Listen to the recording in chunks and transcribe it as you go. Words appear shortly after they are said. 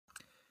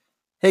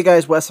Hey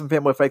guys, Wes from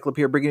Fanboy Fight Club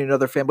here, bringing you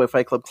another Fanboy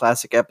Fight Club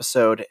classic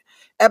episode.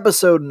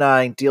 Episode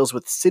 9 deals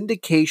with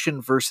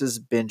syndication versus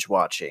binge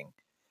watching.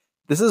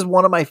 This is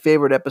one of my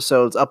favorite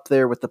episodes, up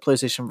there with the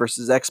PlayStation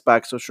versus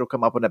Xbox, which will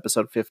come up in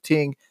episode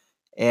 15,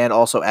 and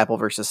also Apple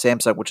versus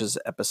Samsung, which is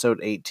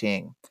episode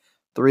 18.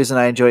 The reason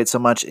I enjoy it so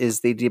much is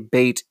the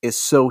debate is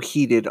so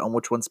heated on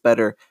which one's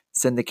better,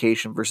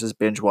 syndication versus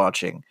binge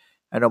watching.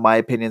 I know my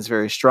opinion is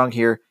very strong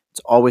here.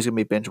 It's always going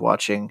to be binge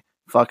watching.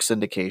 Fuck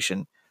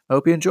syndication. I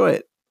hope you enjoy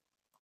it.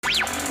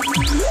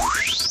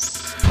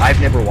 I've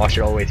never watched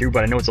it all the way through,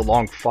 but I know it's a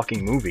long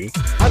fucking movie.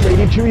 I'm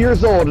 82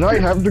 years old and I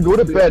have to go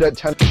to bed at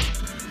 10.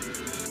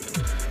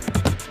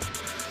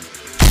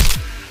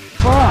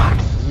 Fuck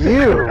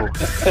you!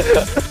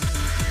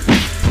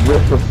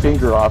 Rip a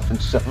finger off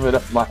and shove it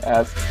up my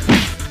ass.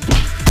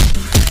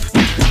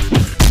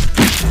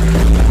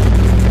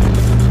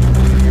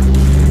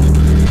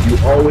 You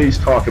always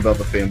talk about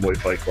the Fanboy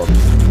Fight Club.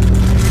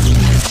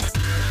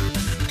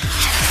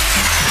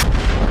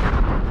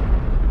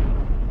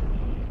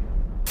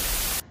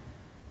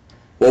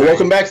 Well,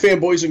 welcome back,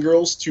 fanboys and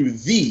girls, to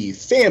the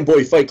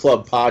Fanboy Fight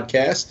Club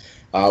podcast.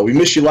 We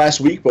missed you last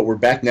week, but we're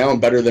back now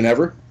and better than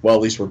ever. Well,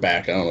 at least we're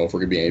back. I don't know if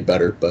we're going to be any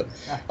better, but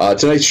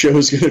tonight's show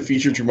is going to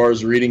feature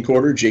Jamar's Reading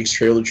Corner, Jake's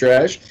Trailer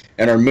Trash,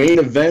 and our main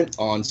event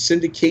on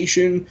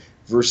syndication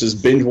versus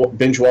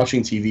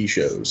binge-watching TV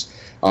shows.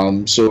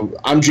 So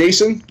I'm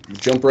Jason.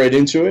 Jump right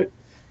into it.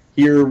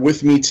 Here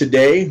with me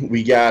today,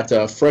 we got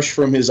fresh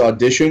from his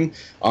audition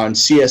on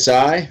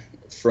CSI,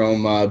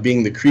 from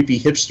being the creepy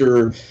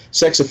hipster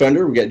sex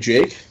offender, we got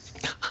Jake.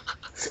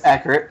 It's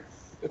accurate.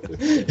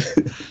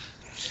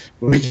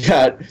 We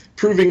got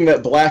proving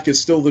that black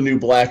is still the new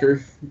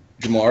blacker,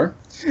 Jamar.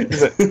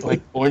 Is it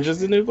like orange is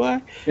the new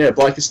black? Yeah,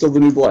 black is still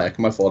the new black.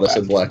 My fault, I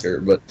said blacker,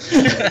 but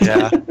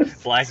Yeah.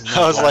 Black is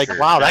I was like,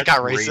 wow, that got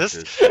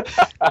racist.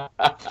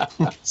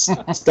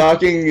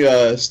 stalking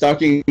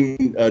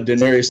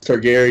Daenerys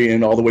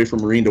Targaryen all the way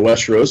from Marine to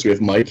Westeros, we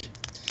have Mike.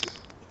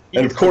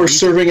 And of course,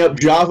 serving up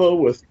Java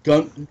with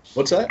gun.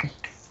 What's that?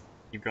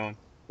 Keep going.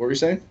 What were you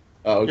saying?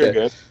 Oh, okay.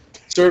 You're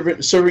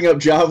good. Serving up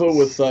Java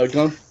with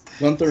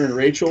Gunther and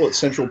Rachel at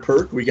Central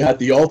Perk. We got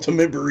the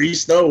ultimate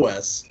barista,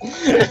 Wes.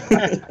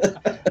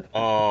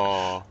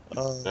 Oh,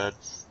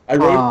 that's. I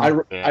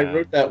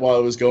wrote that while I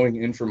was going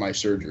in for my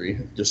surgery,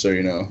 just so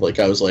you know. Like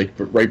I was like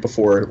right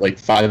before, like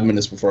 5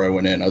 minutes before I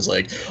went in, I was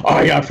like, "Oh,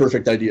 I got a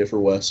perfect idea for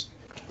Wes."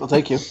 Well,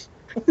 thank you.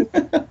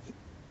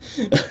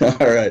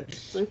 All right.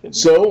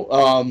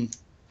 So,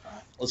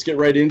 let's get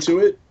right into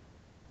it.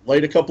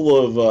 Light a couple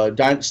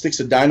of sticks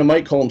of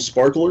dynamite, call them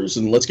sparklers,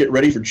 and let's get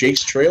ready for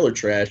Jake's Trailer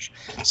Trash,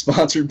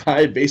 sponsored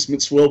by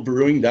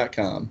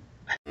BasementSwellBrewing.com.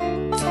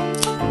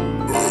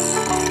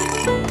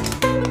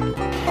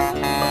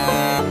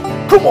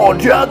 Come on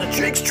down to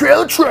Jake's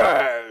Trailer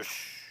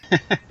Trash!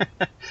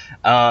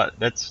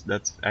 That's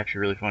actually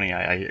really funny.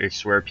 I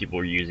swear people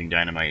were using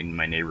dynamite in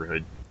my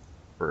neighborhood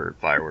for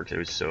fireworks. It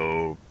was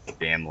so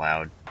damn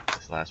loud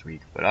this last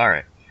week. But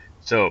alright.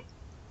 So,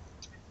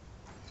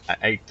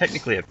 I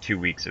technically have 2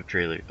 weeks of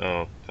trailer.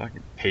 Oh,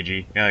 fucking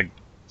Pidgey.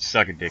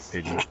 Suck a dick,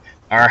 Pidgey.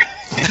 Alright.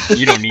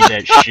 You don't need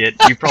that shit.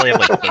 You probably have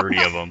like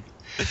 30 of them.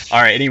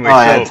 Alright, anyway,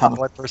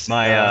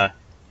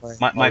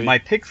 my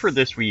pick for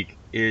this week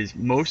is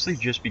mostly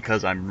just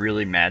because I'm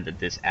really mad that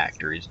this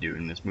actor is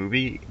doing this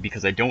movie,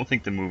 because I don't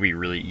think the movie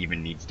really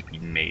even needs to be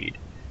made.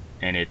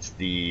 And it's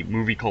the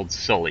movie called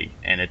Sully,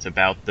 and it's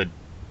about the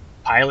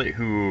pilot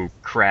who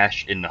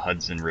crashed in the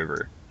Hudson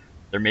River.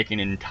 They're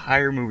making an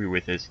entire movie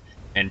with this,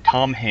 and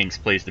Tom Hanks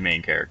plays the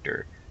main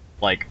character.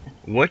 Like,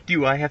 what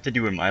do I have to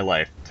do in my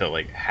life to,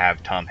 like,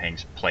 have Tom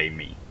Hanks play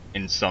me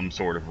in some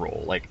sort of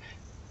role? Like,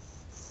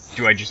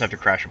 do I just have to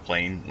crash a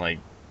plane, like,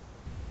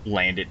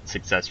 land it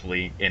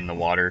successfully in the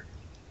water?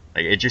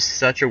 Like, it's just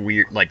such a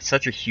weird, like,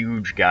 such a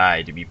huge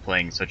guy to be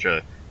playing such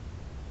a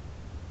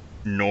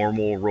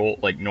normal role,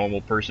 like,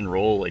 normal person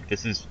role. Like,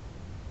 this is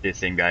the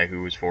same guy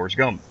who was Forrest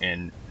Gump,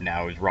 and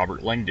now is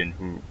Robert Langdon,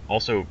 who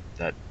also,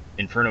 that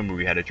Inferno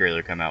movie had a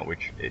trailer come out,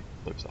 which it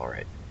looks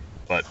alright.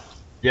 But,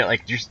 yeah,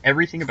 like, just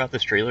everything about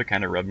this trailer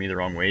kind of rubbed me the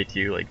wrong way,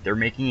 too. Like, they're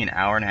making an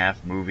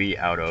hour-and-a-half movie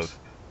out of,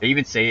 they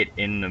even say it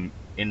in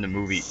the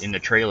movie, in the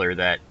trailer,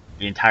 that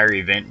the entire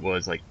event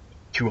was, like,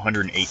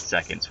 208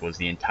 seconds was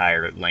the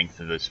entire length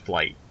of this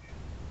flight.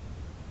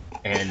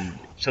 And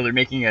so they're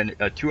making a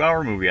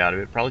 2-hour movie out of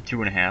it, probably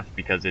 2.5,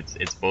 because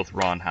it's both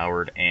Ron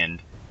Howard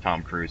and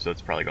Tom Cruise, so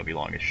it's probably gonna be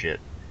long as shit.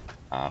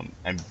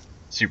 And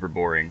super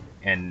boring.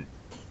 And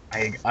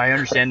I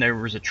understand there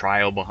was a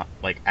trial behind,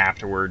 like,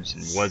 afterwards,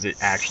 and was it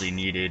actually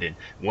needed, and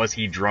was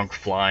he drunk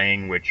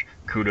flying, which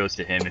kudos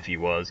to him if he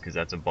was, because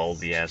that's a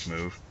ballsy ass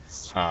move.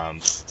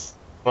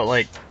 But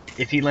like,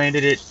 if he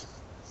landed it,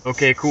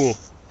 okay, cool,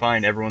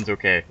 fine, everyone's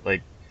okay.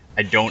 Like,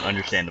 I don't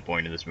understand the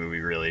point of this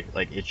movie, really.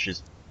 Like,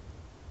 it's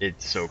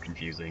so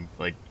confusing,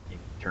 like, in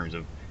terms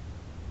of,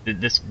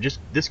 this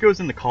goes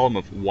in the column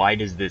of why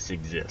does this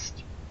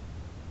exist?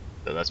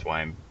 So that's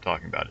why I'm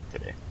talking about it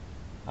today.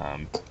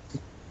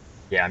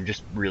 Yeah, I'm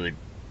just really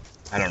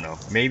I don't know.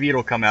 Maybe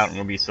it'll come out and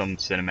it'll be some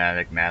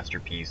cinematic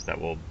masterpiece that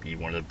will be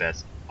one of the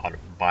best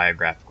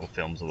biographical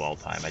films of all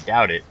time. I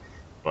doubt it,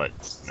 but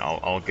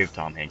I'll give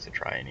Tom Hanks a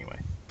try anyway.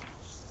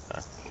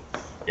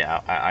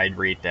 Yeah, I'd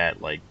rate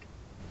that like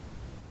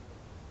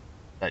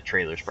that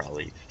trailer's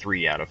probably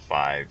 3 out of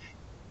 5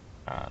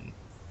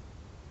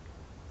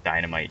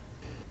 dynamite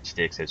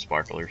sticks as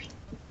sparklers.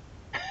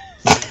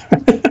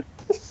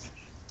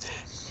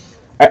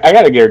 I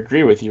gotta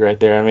agree with you right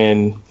there. I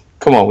mean,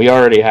 come on, we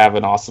already have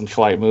an awesome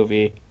Flight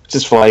movie.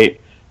 Just Flight.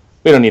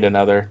 We don't need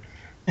another.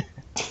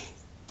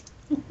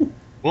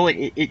 Well,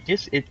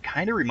 it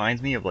kind of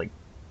reminds me of like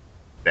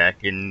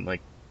back in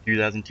like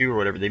 2002 or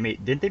whatever.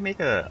 Didn't they make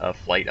a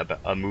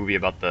movie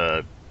about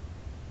the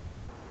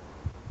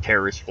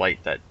terrorist flight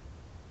that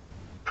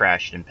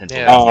crashed in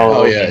Pennsylvania?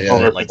 Oh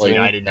yeah. Like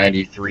United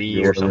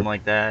 93 or something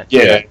like that.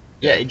 Yeah.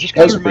 Yeah, it just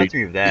kind of reminds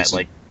me of that. Decent.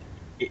 Like,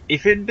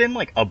 if it had been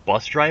like a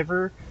bus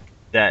driver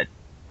that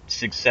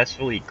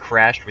successfully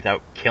crashed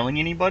without killing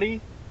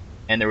anybody,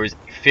 and there was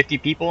 50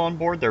 people on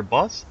board their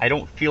bus, I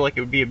don't feel like it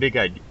would be a big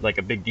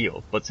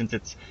deal. But since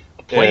it's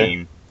a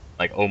plane,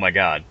 like, oh my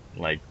god,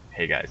 like,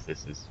 hey guys,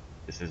 this is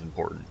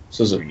important.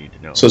 So we need to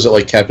know. So is it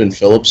like Captain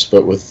Phillips,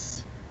 but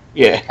with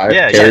no,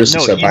 he's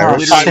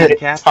literally the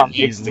captain.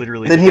 He's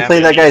literally. Didn't he play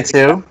that guy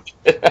too?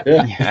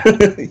 Yeah.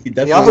 He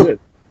definitely did.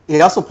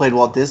 He also played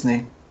Walt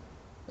Disney.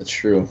 That's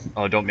true.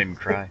 Oh, don't make me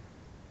cry.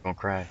 Don't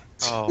cry.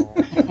 Oh.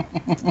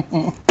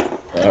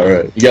 All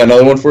right. You got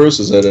another one for us?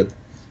 Is that it?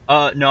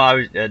 No, I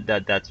was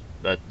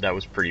that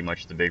was pretty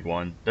much the big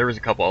one. There was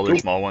a couple other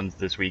small ones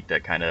this week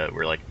that kind of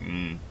were like,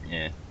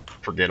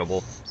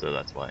 forgettable. So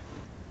that's why.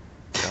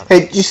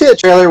 Hey, did you see that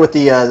trailer with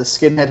the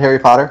skinhead Harry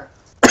Potter?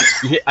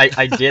 Yeah,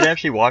 I did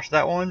actually watch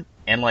that one,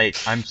 and like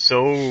I'm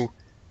so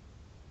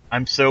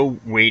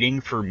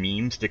waiting for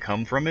memes to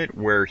come from it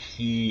where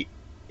he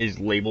is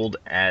labeled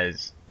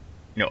as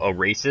a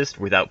racist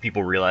without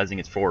people realizing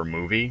it's for a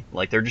movie.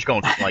 Like they're just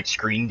going to like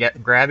screen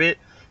grab it,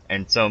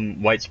 and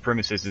some white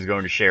supremacist is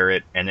going to share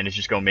it, and then it's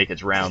just going to make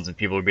its rounds, and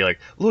people will be like,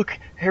 "Look,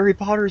 Harry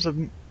Potter's a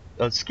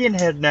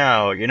skinhead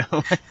now,"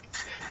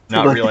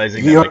 Not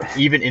realizing that, like,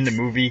 even in the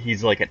movie,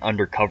 he's like an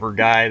undercover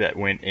guy that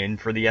went in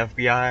for the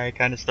FBI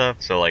kind of stuff.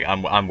 So like,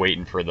 I'm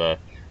waiting for the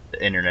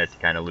internet to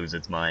kind of lose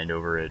its mind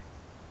over it.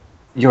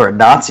 You're a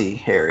Nazi,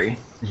 Harry.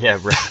 Yeah,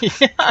 right.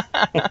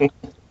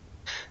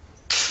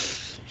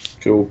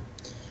 Cool.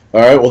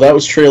 All right, well, that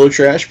was Trailer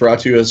Trash, brought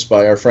to us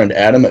by our friend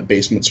Adam at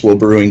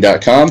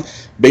basementswillbrewing.com.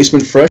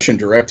 Basement fresh and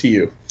direct to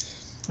you.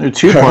 2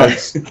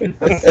 points.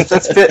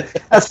 That's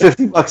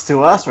 $50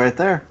 to us right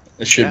there.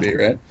 It should be,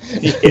 right?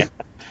 Yeah.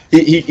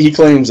 He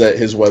claims that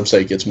his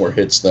website gets more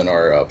hits than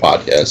our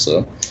podcast,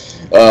 so.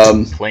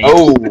 Well,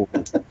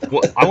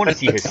 I want to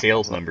see his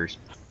sales numbers.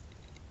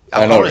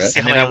 I know, right?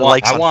 And then I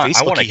want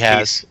a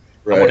case.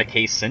 Right. I want a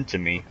case sent to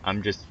me.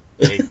 I'm just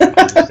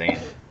saying.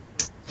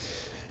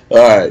 All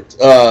right.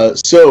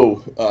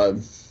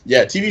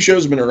 TV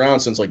shows have been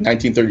around since like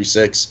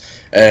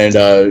 1936,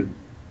 and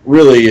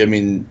really, I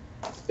mean,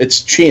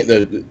 it's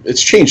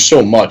changed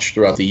so much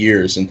throughout the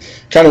years, and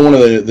kind of one of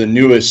the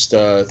newest,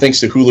 thanks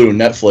to Hulu and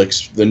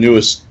Netflix, the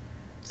newest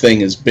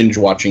thing is binge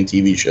watching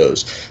TV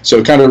shows. So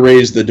it kind of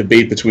raised the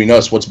debate between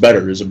us. What's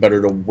better? Is it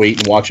better to wait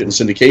and watch it in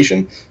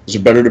syndication? Is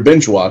it better to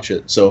binge watch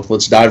it? So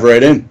let's dive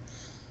right in.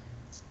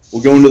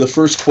 We'll go into the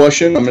first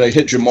question. I'm going to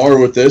hit Jamar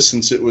with this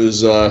since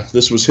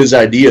this was his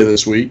idea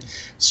this week.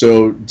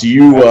 So do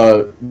you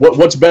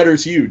what's better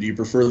to you? Do you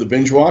prefer the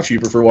binge watch, or do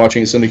you prefer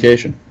watching a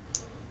syndication?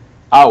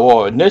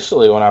 Well,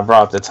 initially when I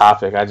brought up the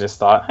topic, I just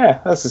thought,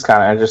 this is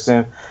kind of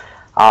interesting.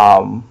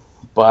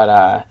 But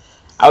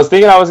I was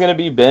thinking I was going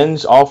to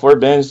be all for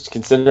binge,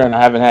 considering I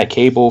haven't had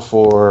cable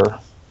for,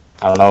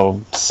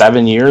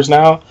 7 years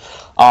now.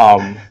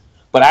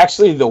 But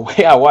actually, the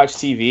way I watch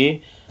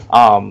TV,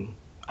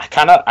 I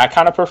kind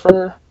of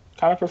prefer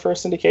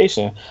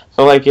syndication.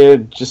 So like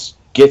it just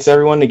gets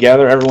everyone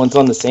together. Everyone's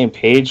on the same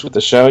page with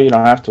the show. You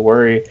don't have to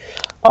worry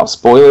about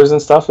spoilers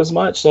and stuff as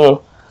much.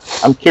 So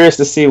I'm curious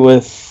to see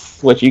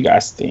what you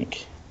guys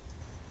think.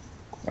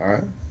 All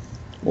right,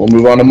 we'll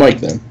move on to Mike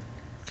then.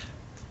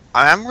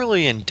 I'm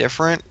really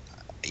indifferent.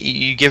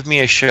 You give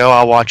me a show,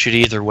 I'll watch it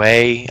either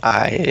way.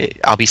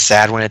 I'll be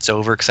sad when it's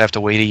over because I have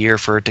to wait a year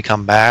for it to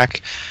come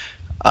back.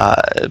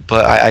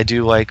 But I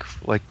do like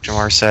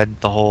Jamar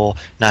said, the whole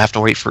not have to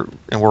wait for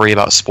and worry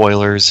about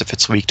spoilers if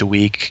it's week to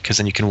week, because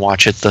then you can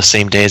watch it the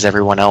same day as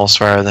everyone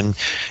else, rather than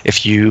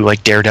if you,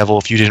 like Daredevil,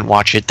 if you didn't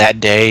watch it that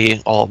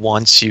day all at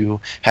once, you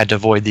had to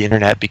avoid the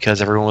internet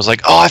because everyone was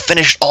like, oh, I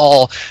finished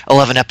all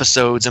 11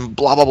 episodes and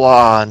blah blah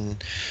blah,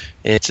 and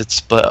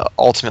but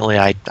ultimately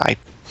I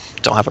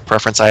don't have a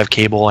preference. I have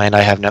cable and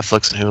I have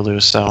Netflix and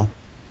Hulu, so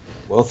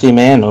wealthy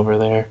man over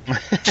there.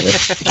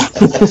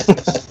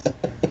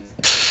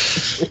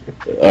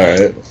 All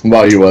right. What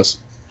about you,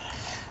 Wes?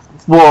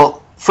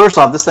 Well, first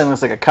off, this thing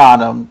looks like a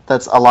condom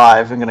that's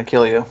alive and going to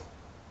kill you.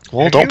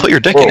 Well, don't put your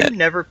dick in it. You've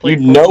never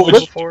played football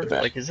before?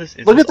 Like, is this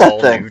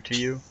all new to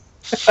you?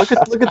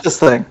 Look at this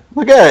thing.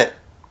 Look at it.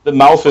 The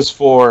mouth is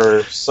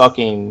for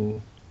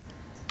sucking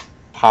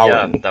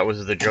Pollen. Yeah, that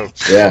was the joke.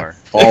 Yeah,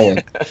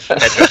 pollen.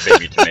 Ketchup,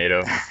 baby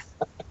tomato.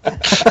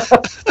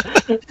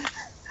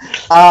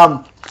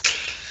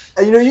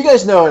 You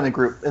guys know in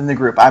the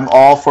group, I'm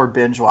all for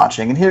binge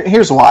watching, and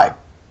here's why.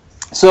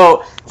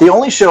 So the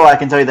only show I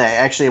can tell you that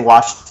I actually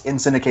watched in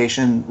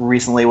syndication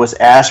recently was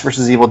Ash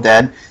vs. Evil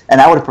Dead,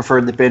 and I would have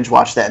preferred to binge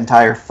watch that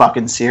entire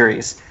fucking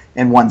series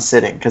in one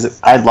sitting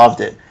because I loved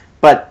it.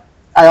 But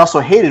I also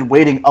hated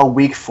waiting a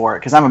week for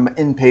it because I'm an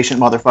impatient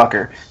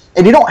motherfucker.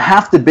 And you don't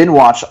have to binge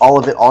watch all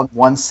of it on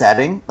one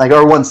setting,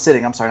 or one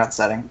sitting. I'm sorry, not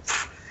setting.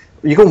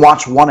 You can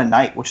watch one a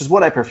night, which is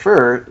what I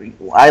prefer.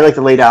 I like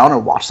to lay down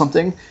and watch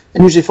something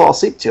and usually fall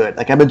asleep to it.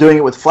 Like I've been doing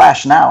it with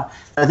Flash now.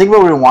 I think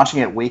if we were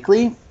watching it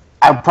weekly,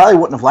 I probably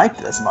wouldn't have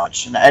liked it as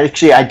much. And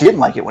actually, I didn't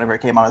like it whenever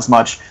it came out as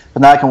much.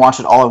 But now I can watch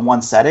it all in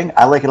one setting.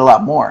 I like it a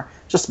lot more.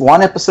 Just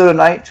one episode a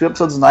night, 2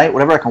 episodes a night,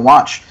 whatever I can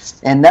watch.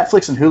 And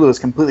Netflix and Hulu has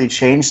completely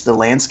changed the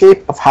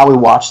landscape of how we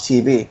watch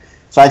TV.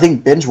 So I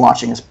think binge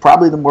watching is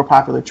probably the more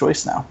popular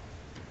choice now.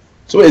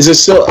 So is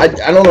this still? I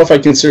don't know if I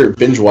consider it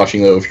binge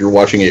watching though. If you're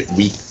watching it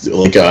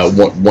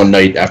one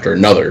night after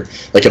another,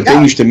 like a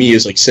binge to me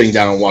is like sitting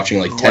down and watching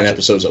like 10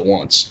 episodes at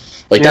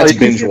once. Like that's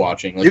binge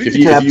watching. Like if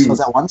you 10 episodes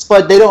at once,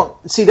 but they don't.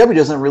 CW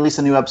doesn't release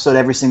a new episode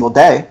every single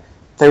day.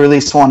 They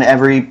release one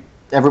every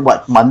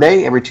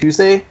Monday, every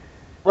Tuesday.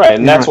 Right,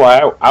 and that's why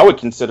I would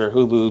consider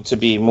Hulu to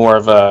be more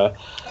of a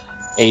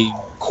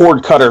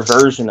cord cutter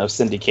version of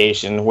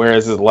syndication,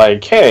 whereas it's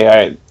like,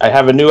 hey, I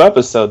have a new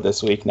episode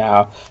this week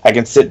now. I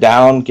can sit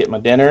down, get my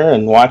dinner,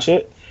 and watch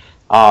it.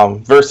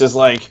 Versus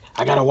like,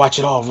 I gotta watch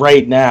it all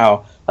right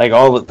now. Like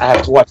I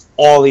have to watch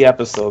all the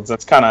episodes.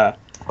 That's kind of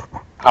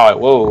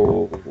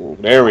how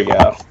there we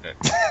go.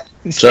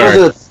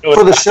 Sorry.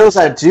 For the shows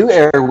that do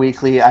air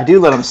weekly, I do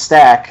let them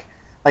stack.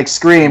 Like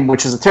Scream,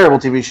 which is a terrible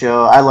TV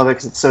show. I love it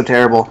because it's so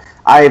terrible.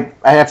 I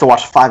have to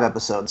watch 5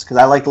 episodes because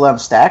I like to let them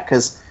stack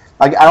because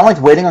I don't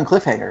like waiting on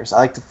cliffhangers. I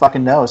like to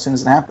fucking know as soon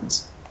as it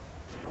happens.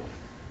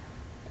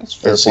 That's a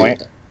fair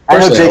point. I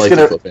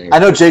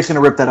know Jake's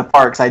gonna rip that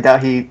apart because I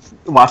doubt he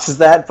watches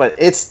that, but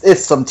it's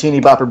some teeny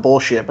bopper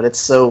bullshit. But it's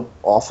so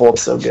awful.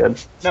 It's so good.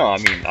 No, I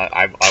mean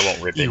I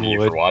won't rip into you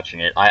for watching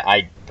it.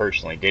 I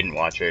personally didn't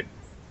watch it,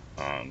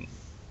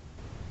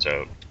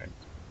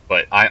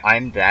 but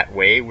I'm that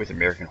way with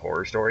American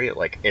Horror Story.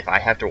 Like if I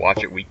have to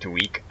watch it week to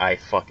week, I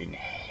fucking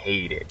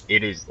hate it.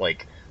 It is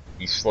like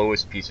the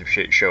slowest piece of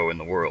shit show in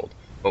the world.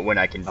 But when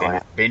I can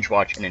binge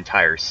watch an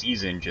entire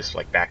season just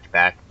like back to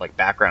back, like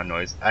background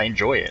noise, I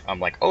enjoy it. I'm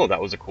like, oh, that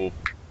was a cool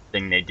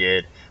thing they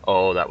did.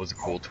 Oh, that was a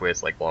cool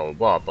twist, like blah blah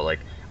blah. But like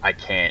I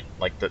can't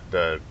like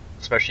the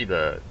especially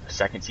the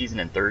second season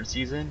and third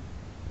season,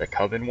 the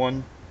Coven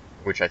one,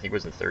 which I think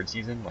was the third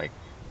season. Like,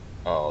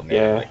 oh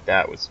man, like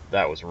that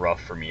was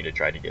rough for me to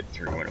try to get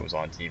through when it was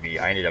on TV.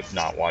 I ended up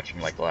not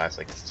watching like the last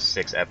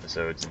 6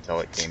 episodes until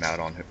it came out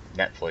on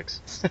Netflix.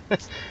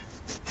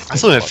 I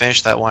still haven't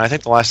finished that one. I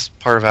think the last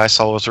part of it I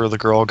saw was where the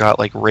girl got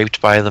like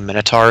raped by the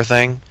Minotaur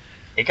thing.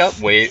 It got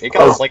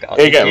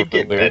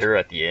get better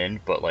at the end,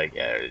 but like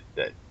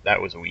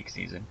that was a weak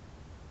season.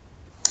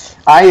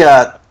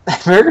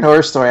 American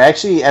Horror Story.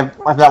 Actually,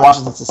 I've not watched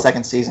it since the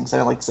second season because I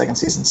didn't like the second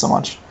season so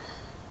much.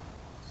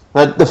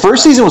 But the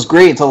first season was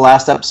great until the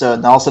last episode,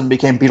 and all of a sudden it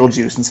became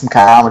Beetlejuice and some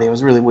comedy. It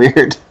was really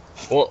weird.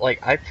 Well,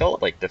 like, I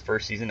felt like the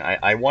first season,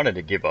 I wanted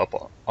to give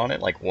up on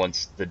it, like,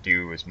 once the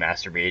dude was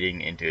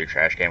masturbating into a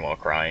trash can while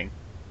crying.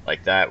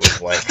 Like, that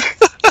was, like,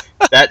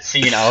 that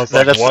scene, I was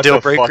like, what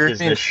the fuck is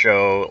this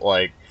show?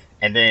 Like,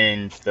 and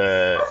then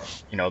the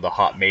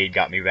hot maid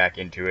got me back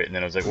into it, and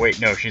then I was like,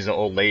 wait, no, she's an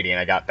old lady, and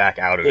I got back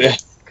out of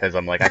it. Because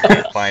I'm like, I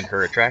can't find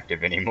her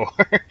attractive anymore.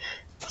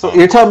 So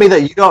you're telling me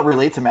that you don't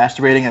relate to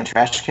masturbating in a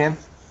trash can?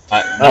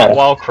 Not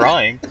while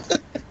crying.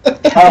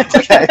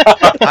 Okay.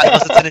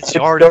 Unless it's in its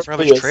yard in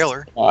front of his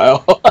trailer.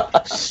 Wow.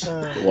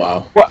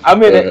 Well, I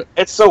mean,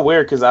 it's so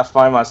weird because I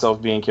find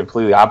myself being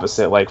completely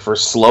opposite. Like, for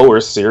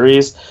slower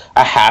series,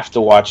 I have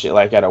to watch it,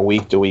 like, at a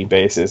week-to-week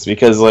basis.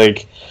 Because,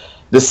 like,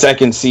 the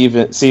second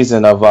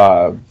season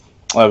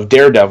of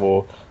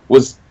Daredevil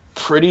was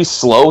pretty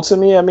slow to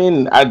me. I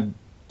mean, I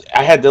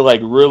had to,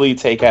 like, really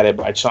take at it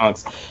by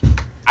chunks.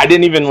 I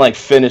didn't even, like,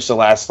 finish the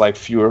last, like,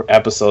 few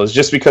episodes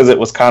just because it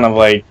was kind of,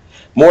 like,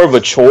 more of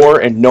a chore,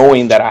 and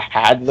knowing that I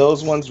had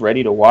those ones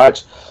ready to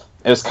watch,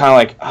 it was kind of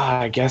like,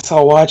 I guess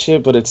I'll watch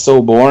it, but it's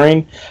so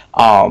boring.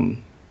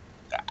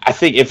 I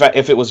think if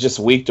it was just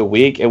week to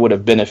week, it would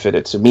have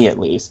benefited to me at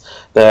least,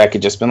 that I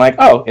could just been like,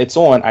 oh, it's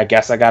on, I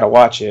guess I gotta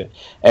watch it.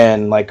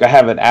 And like I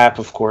have an app,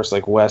 of course,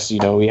 like Wes,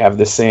 we have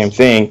the same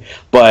thing,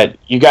 but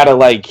you gotta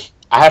like,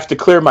 I have to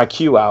clear my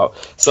queue out.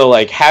 So,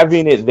 like,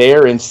 having it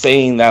there and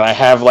saying that I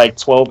have, like,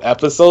 12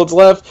 episodes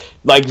left,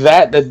 like,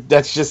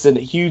 that's just a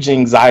huge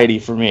anxiety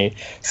for me.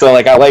 So,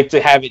 like, I like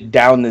to have it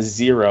down to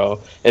 0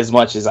 as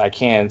much as I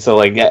can. So,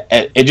 like,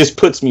 it just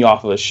puts me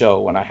off of a show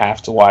when I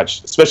have to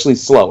watch, especially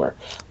slower.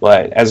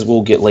 But as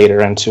we'll get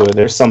later into it,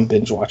 there's some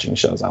binge-watching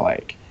shows I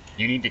like.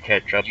 You need to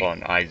catch up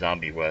on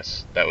iZombie,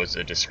 Wes. That was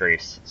a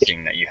disgrace,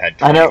 seeing that you had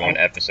 21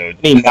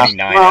 episodes, 29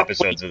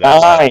 episodes of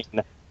that.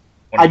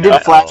 I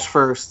did Flash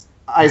first.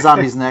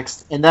 iZombies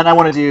next, and then I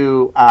want to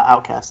do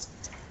Outcast.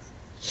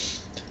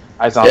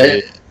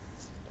 iZombie.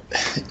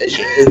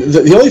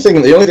 The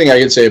only thing I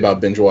can say about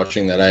binge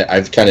watching that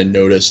I've kind of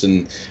noticed,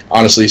 and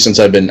honestly, since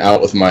I've been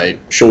out with my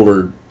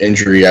shoulder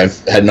injury, I've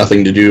had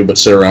nothing to do but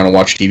sit around and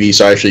watch TV.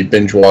 So I actually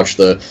binge watched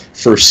the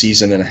first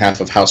season and a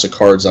half of House of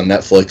Cards on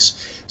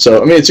Netflix.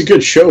 So I mean, it's a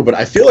good show, but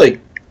I feel like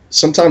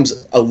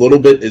sometimes a little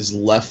bit is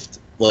left.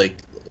 Like,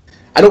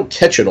 I don't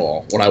catch it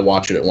all when I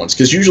watch it at once,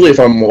 because usually if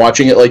I'm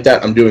watching it like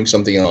that, I'm doing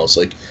something else.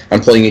 Like, I'm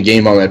playing a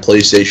game on my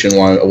PlayStation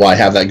while I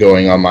have that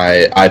going on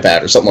my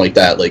iPad or something like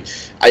that. Like,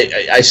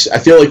 I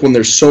feel like when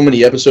there's so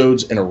many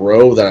episodes in a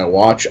row that I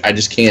watch, I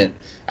can't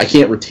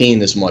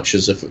retain as much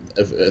as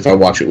if I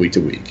watch it week to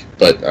week.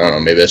 But I don't know,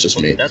 maybe that's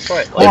just me. That's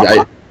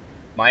why,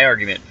 my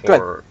argument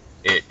for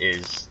it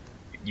is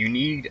you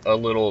need a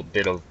little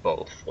bit of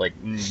both. Like,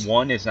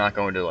 one is not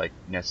going to like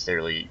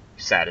necessarily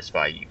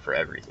satisfy you for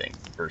everything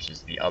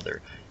versus the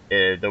other.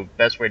 The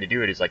best way to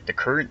do it is like the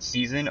current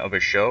season of a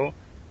show,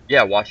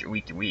 yeah, watch it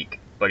week to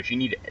week. But if you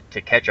need to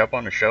catch up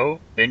on a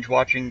show, binge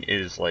watching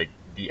is like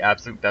the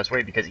absolute best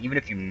way, because even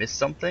if you miss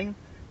something,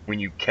 when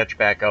you catch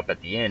back up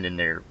at the end in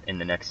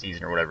the next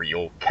season or whatever,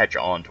 you'll catch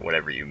on to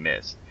whatever you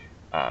missed.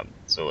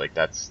 So like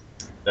that's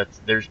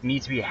there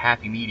needs to be a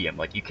happy medium.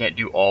 Like, you can't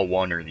do all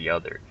one or the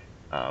other.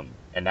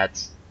 And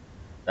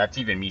that's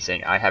even me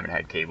saying I haven't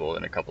had cable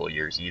in a couple of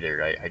years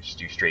either. I just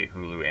do straight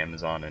Hulu,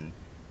 Amazon, and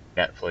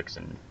Netflix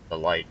and the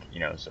like,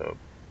 so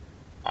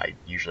I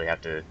usually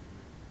have to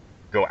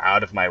go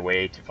out of my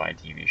way to find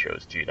TV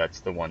shows too.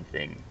 That's the one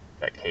thing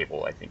that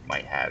cable I think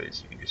might have,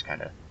 is you can just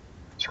kind of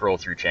scroll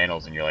through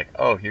channels and you're like,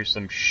 oh, here's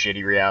some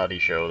shitty reality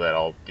show that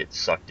I'll get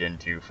sucked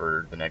into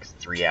for the next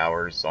 3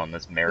 hours on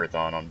this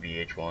marathon on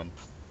VH1.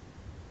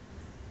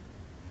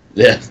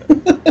 Yeah.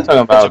 Talking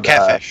about So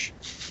Catfish.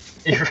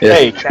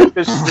 Hey,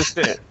 Catfish is just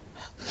it.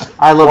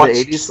 I love Watch-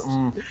 the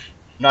 80s.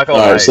 Not gonna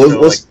All lie, right, so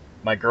let's- like,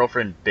 my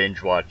girlfriend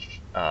binge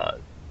watched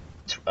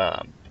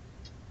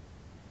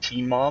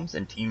Teen Moms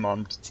and Teen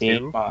Moms 2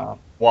 Team Mom.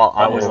 while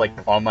I was Oh. like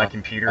on my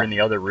computer in the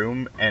other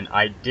room, and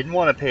I didn't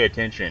want to pay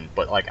attention,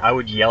 but like I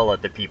would yell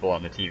at the people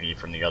on the TV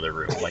from the other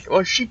room, like,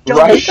 "Oh, she dumb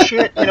Right. as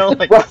shit," like,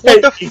 Right, "What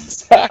the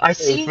exactly, I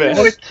see man.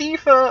 you with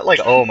Tifa," like,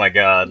 oh my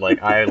god,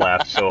 like I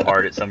laughed so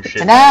hard at some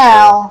shit.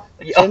 Now,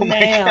 Oh my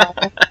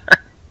god.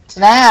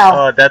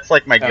 now. That's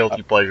like my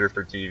guilty pleasure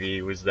for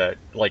TV, was that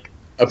like.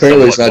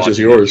 Apparently, it's somewhat not just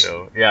watching that yours.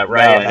 show. Yeah,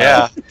 right. No,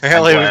 Yeah,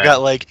 apparently I'm we've glad.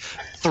 got like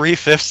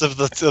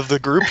 3/5 of the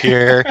group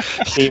here.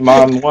 Team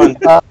Mom 1.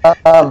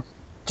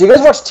 Do you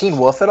guys watch Teen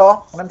Wolf at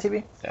all on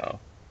MTV? No.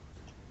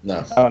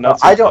 No, Oh, no,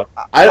 I don't.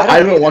 I don't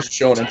haven't either. watched a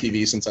show on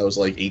MTV since I was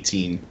like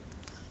 18.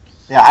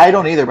 Yeah, I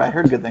don't either, but I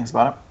heard good things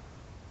about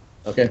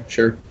it. Okay,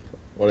 sure,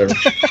 whatever.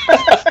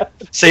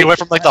 So you went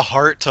from like the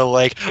heart to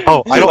like,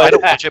 oh, I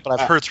don't watch it, but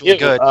I've heard it's really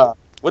good.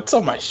 What's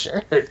on my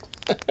shirt?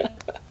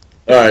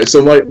 All right,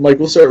 so Mike,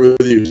 we'll start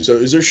with you. So,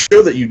 is there a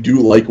show that you do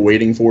like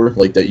waiting for,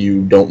 like that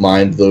you don't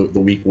mind the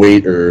week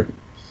wait, or?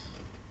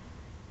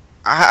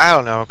 I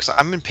don't know, because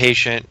I'm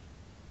impatient,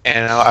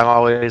 and I'm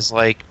always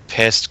like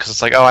pissed because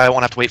it's like, oh, I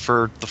won't have to wait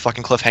for the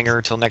fucking cliffhanger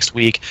until next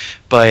week.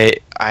 But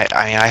I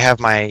have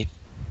my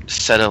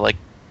set of like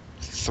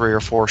 3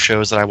 or 4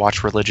 shows that I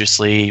watch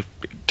religiously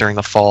during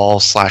the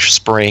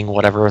fall/spring,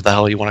 whatever the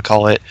hell you want to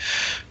call it.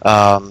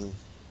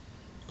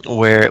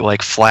 Where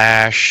like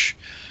Flash,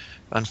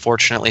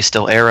 unfortunately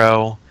still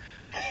Arrow,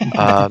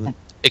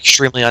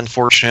 extremely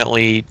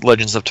unfortunately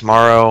Legends of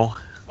Tomorrow,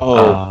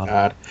 Oh, Um,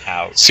 God.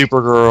 Ouch.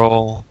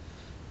 Supergirl.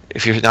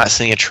 If you're not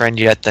seeing a trend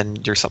yet, then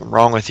there's something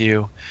wrong with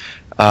you.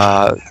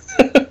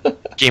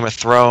 Game of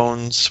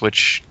Thrones,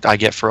 which I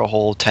get for a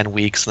whole 10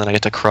 weeks, and then I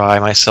get to cry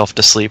myself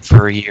to sleep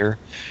for a year.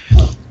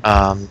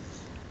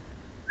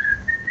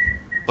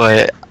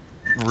 But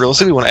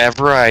realistically,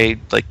 whenever I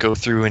like go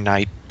through and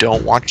I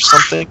don't watch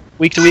something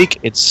week to week,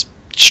 it's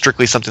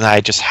strictly something that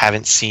I just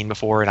haven't seen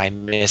before and I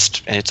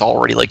missed, and it's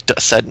already like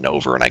said and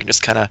over, and I can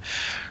just kind of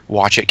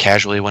watch it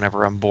casually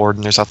whenever I'm bored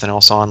and there's nothing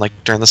else on, like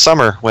during the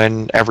summer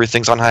when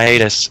everything's on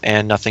hiatus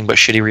and nothing but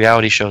shitty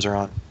reality shows are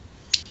on.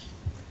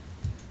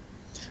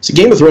 So,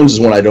 Game of Thrones is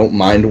one I don't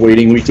mind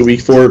waiting week to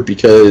week for,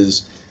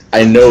 because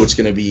I know it's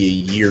going to be a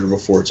year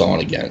before it's on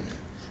again.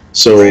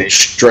 So, Right.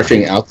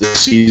 stretching out the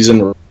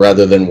season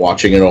rather than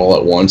watching it all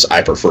at once,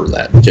 I prefer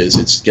that, because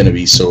it's going to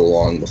be so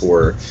long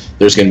before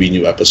there's going to be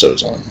new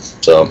episodes on.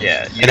 So,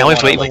 Yeah. And now we have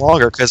to wait even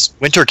longer because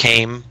winter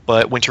came,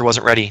 but winter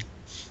wasn't ready.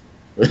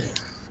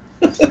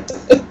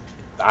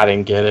 I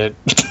didn't get it.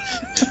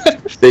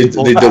 they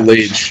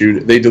delayed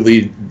shoot. They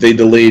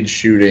delayed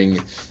shooting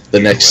the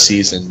next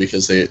season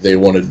because they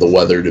wanted the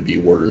weather to be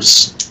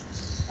worse.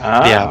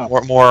 Yeah,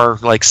 more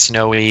like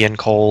snowy and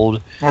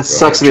cold. That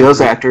sucks to be those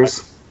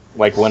actors.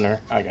 Like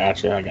winter. I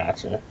got you. All right,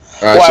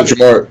 Well, so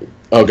Jamar.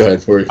 Oh, go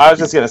ahead. Where- I was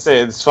just gonna say,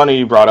 it's funny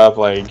you brought up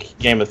like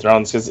Game of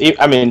Thrones, because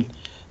I mean,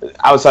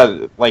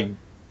 outside like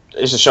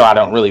it's a show I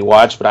don't really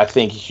watch, but I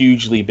think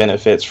hugely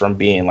benefits from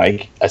being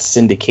like a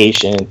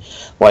syndication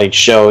like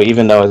show,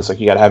 even though it's like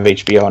you gotta have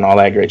HBO and all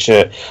that great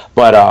shit.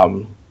 But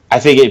I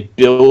think it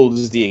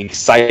builds the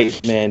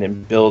excitement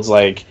and builds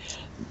like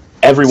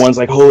everyone's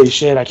like, holy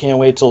shit, I can't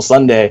wait till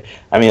Sunday.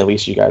 I mean, at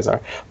least you guys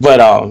are. But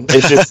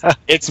it's just,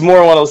 it's more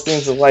one of those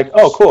things of like,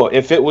 oh, cool.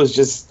 If it was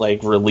just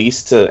like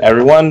released to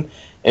everyone,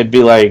 it'd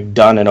be like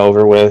done and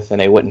over with, and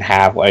they wouldn't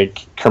have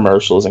like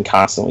commercials and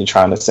constantly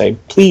trying to say,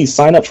 please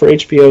sign up for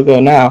HBO Go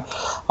now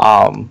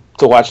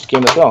to watch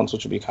Game of Thrones,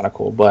 which would be kind of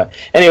cool. But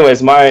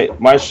anyways,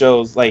 my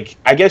shows, like,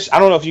 I guess, I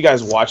don't know if you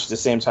guys watch the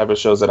same type of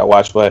shows that I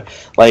watch, but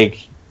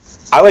like,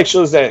 I like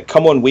shows that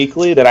come on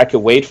weekly that I could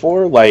wait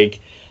for, like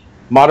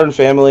Modern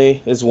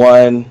Family is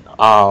one.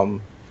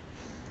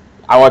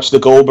 I watch The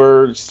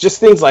Goldbergs, just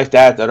things like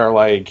that are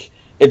like,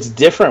 it's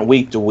different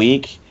week to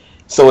week,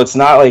 so it's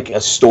not like a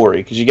story,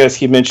 because you guys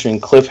keep mentioning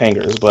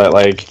cliffhangers, but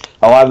like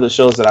a lot of the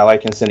shows that I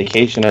like in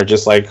syndication are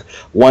just like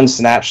one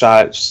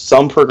snapshot,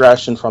 some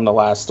progression from the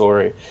last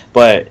story,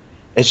 but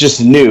it's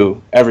just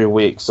new every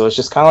week, so it's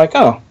just kind of like,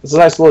 oh, it's a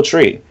nice little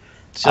treat.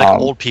 It's like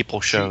old people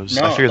shows.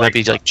 No, I figured like,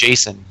 that'd be like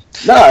Jason.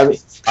 No, I mean,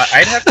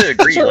 I'd have to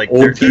agree. Like,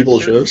 Old there's people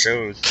certain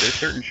shows. There's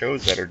certain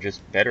shows that are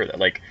just better.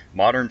 Like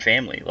Modern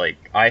Family. Like,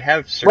 I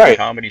have certain Right.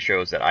 comedy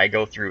shows that I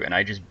go through and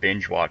I just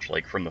binge watch,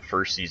 like, from the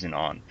first season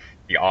on.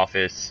 The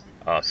Office,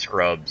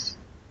 Scrubs.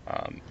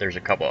 There's a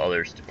couple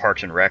others.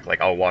 Parks and Rec. Like,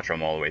 I'll watch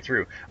them all the way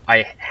through.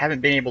 I haven't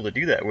been able to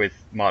do that with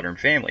Modern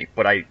Family,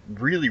 but I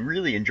really,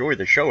 really enjoy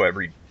the show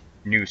every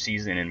new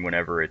season and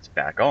whenever it's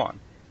back on,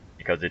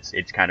 because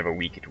it's kind of a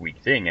week to week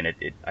thing, and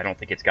I don't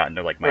think it's gotten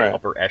to like my Right.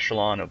 upper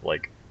echelon of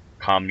like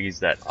comedies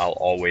that I'll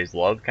always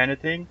love kind of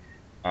thing.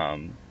 How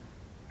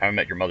I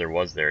Met Your Mother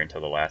was there until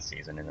the last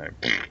season, and then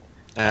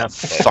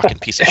Fucking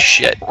piece of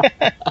shit.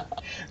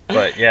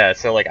 but yeah,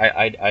 so like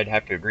I'd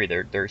have to agree.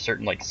 There are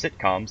certain like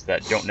sitcoms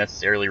that don't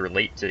necessarily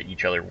relate to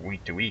each other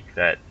week to week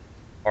that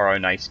are a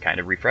nice kind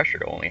of refresher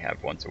to only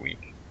have once a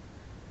week.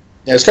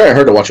 Yeah, it's kind of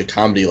hard to watch a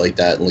comedy like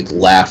that and like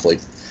laugh, like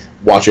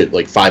watch it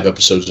like 5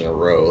 episodes in a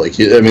row. Like,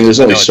 I mean, there's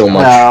only No, so it's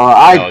much. not. No, No,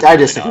 I it's really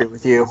disagree not.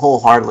 with you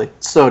wholeheartedly.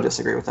 So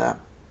disagree with that.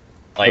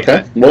 Like,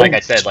 Okay, well- like I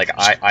said, like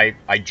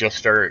I just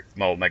started.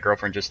 Well, my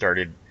girlfriend just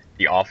started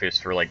The Office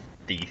for like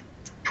the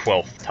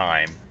 12th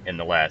time in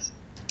the last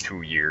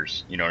 2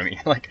 years. You know what I mean?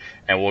 Like,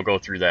 and we'll go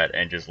through that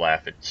and just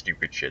laugh at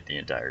stupid shit the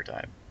entire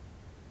time.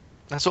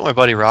 That's what my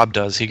buddy Rob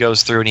does. He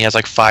goes through and he has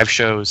like 5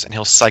 shows, and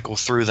he'll cycle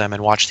through them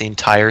and watch the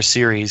entire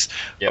series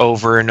Yep.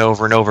 over and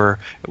over and over.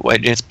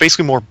 And it's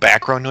basically more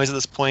background noise at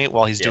this point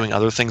while he's Yep. doing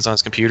other things on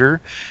his computer.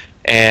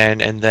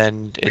 And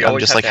then We I'm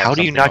always just have like, to have how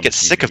do you something not on get the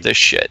sick of TV. this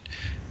shit?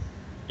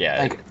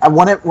 Yeah. Like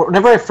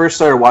whenever I first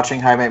started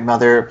watching How I Met Your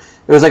Mother,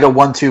 it was like a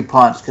 1-2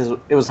 punch, because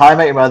it was How I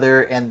Met Your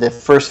Mother and the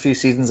first few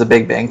seasons of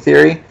Big Bang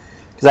Theory,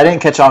 because I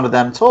didn't catch on to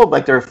them until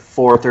like their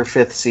 4th or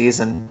 5th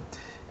season,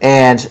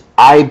 and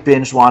I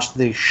binge watched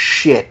the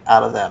shit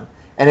out of them,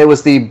 and it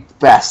was the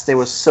best. It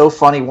was so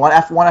funny, one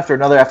after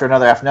another,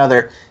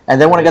 and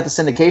then when I got the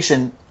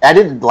syndication, I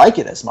didn't like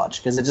it as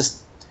much, because it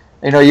just,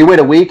 you wait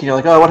a week and you're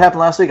like, oh, what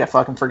happened last week? I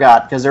fucking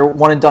forgot, because they're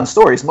one and done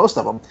stories, most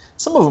of them.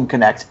 Some of them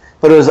connect,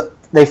 but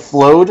they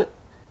flowed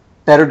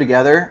better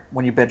together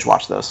when you binge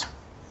watch those.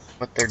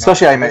 But they're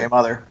Especially not How I Met Your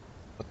Mother.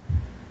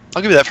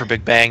 I'll give you that for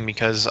Big Bang,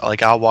 because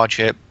like I'll watch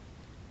it,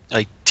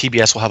 like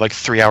TBS will have like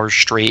 3 hours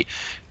straight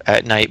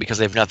at night because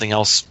they have nothing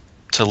else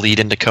to lead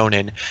into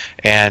Conan,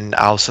 and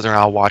I'll sit there and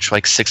I'll watch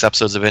like 6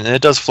 episodes of it, and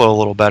it does flow a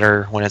little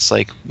better when it's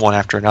like one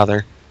after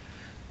another.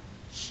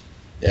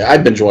 Yeah, I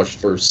binge watched the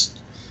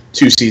first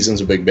 2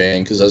 seasons of Big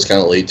Bang because I was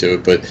kind of late to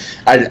it, but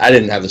I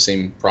didn't have the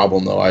same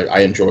problem though. I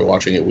enjoy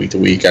watching it week to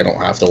week. I don't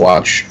have to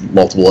watch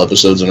multiple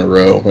episodes in a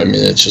row. I mean,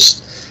 it's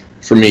just,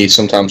 for me,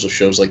 sometimes with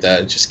shows like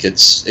that, it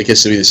gets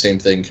to be the same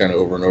thing kind of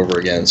over and over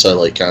again. So I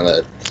like kind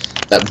of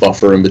that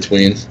buffer in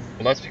between.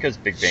 Well, that's because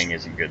Big Bang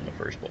isn't good in the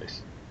first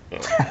place. So.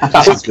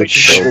 It's a good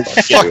show.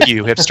 Fuck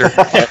you, hipster.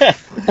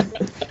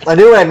 I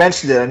knew when I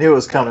mentioned it, I knew it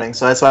was coming,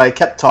 so that's why I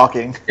kept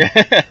talking.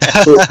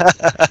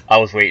 I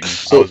was waiting.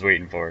 I was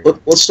waiting for it.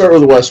 Let's start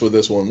with Wes with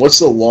this one. What's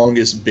the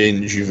longest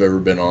binge you've ever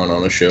been on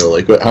a show?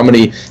 Like, how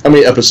many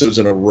episodes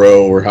in a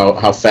row, or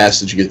how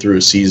fast did you get through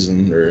a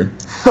season? Or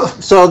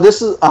So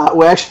this is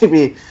will actually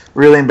be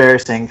really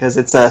embarrassing, because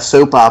it's a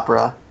soap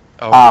opera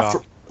Oh,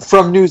 God.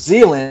 from New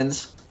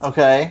Zealand,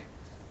 okay,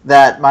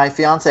 that my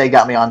fiance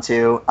got me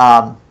onto.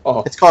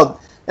 It's called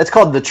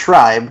The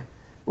Tribe,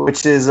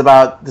 which is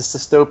about this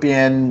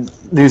dystopian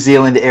New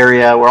Zealand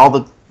area where all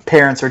the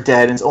parents are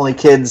dead and it's only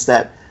kids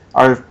that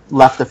are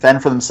left to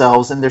fend for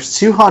themselves. And there's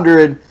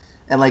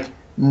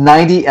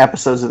 290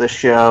 episodes of this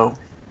show,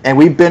 and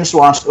we binge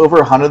watched over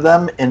 100 of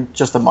them in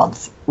just a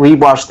month. We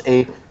watched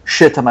a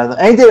shit ton of them.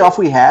 Any day off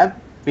we had,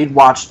 we'd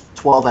watch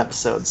 12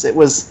 episodes. It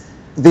was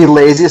the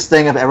laziest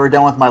thing I've ever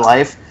done with my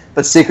life,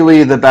 but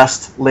secretly the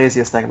best,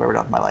 laziest thing I've ever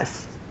done with my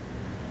life.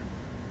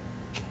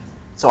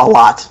 So a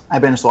lot. I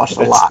binge watched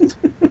a lot.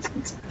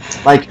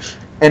 Like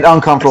an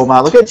uncomfortable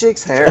amount. Look at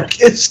Jake's hair.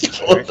 what's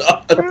going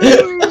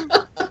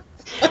on?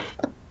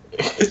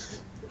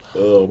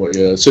 Oh my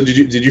god! So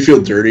did you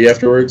feel dirty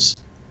afterwards?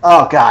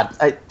 Oh God,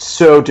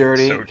 so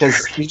dirty, So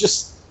because dirty. you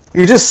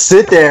just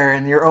sit there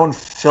in your own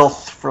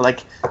filth for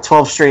like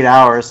 12 straight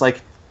hours.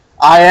 Like,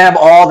 I am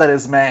all that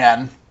is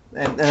man.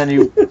 and then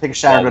you take a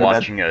shower and While go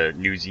to bed. watching a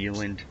New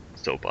Zealand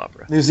soap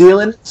opera. New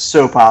Zealand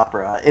soap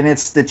opera, and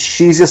it's the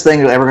cheesiest thing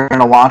you're ever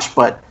going to watch,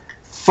 but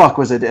fuck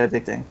was it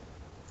addicting.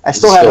 I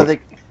still have, I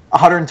think,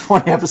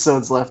 120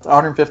 episodes left,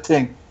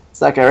 115. It's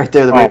that guy right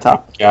there, the very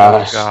top.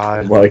 Gosh.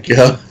 God. Oh my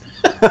god.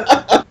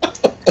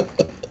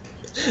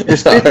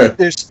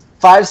 There's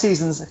 5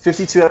 seasons,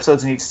 52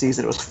 episodes in each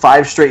season. It was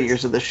 5 straight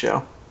years of this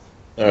show.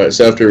 All right,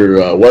 so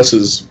after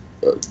Wes's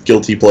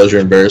guilty pleasure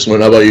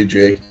embarrassment, how about you,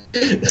 Jake?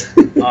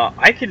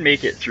 I can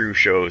make it through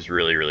shows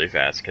really, really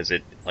fast because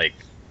it, like,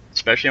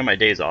 especially on my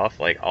days off,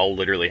 like, I'll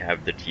literally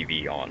have the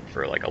TV on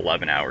for like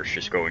 11 hours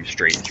just going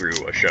straight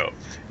through a show.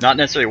 Not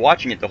necessarily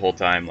watching it the whole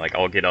time. Like,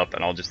 I'll get up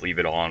and I'll just leave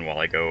it on while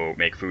I go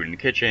make food in the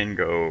kitchen,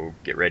 go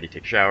get ready,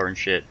 take a shower and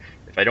shit.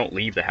 If I don't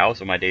leave the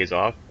house on my days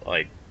off,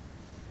 like,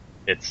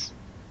 it's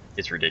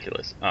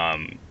ridiculous.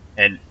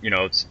 And, you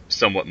know, it's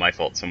somewhat my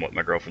fault, somewhat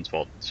my girlfriend's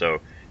fault.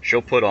 So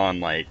she'll put on,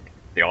 like,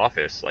 The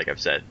Office, like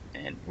I've said,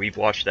 and we've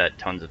watched that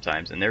tons of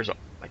times. And there's,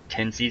 like,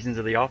 10 seasons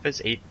of The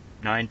Office, 8,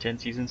 9, 10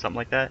 seasons, something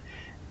like that.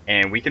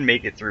 And we can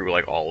make it through,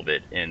 like, all of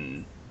it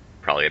in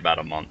probably about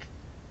a month.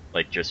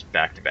 Like, just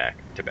back to back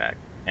to back.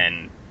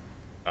 And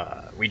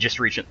we just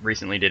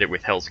recently did it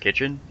with Hell's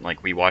Kitchen.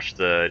 Like, we watched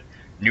the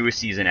newest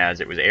season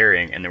as it was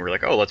airing, and then we're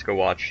like, oh, let's go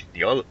watch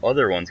the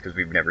other ones because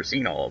we've never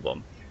seen all of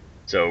them.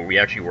 So we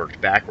actually worked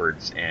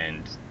backwards,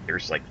 and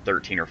there's like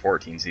 13 or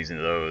 14 seasons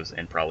of those,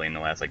 and probably in the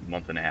last like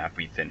month and a half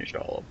we finished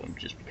all of them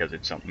just because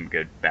it's something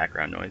good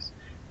background noise.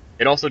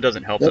 It also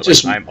doesn't help that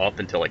like, I'm up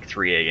until like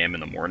 3 a.m.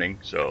 in the morning,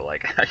 so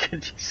like I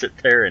can just sit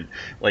there and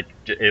like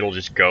it'll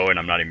just go and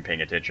I'm not even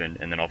paying attention,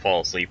 and then I'll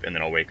fall asleep and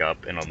then I'll wake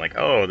up and I'm like,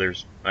 oh,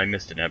 I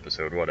missed an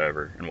episode,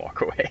 whatever, and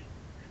walk away.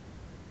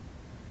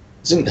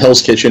 Isn't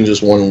Hell's Kitchen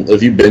just one,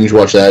 if you binge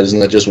watch that, isn't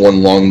that just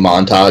one long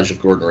montage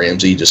of Gordon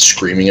Ramsay just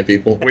screaming at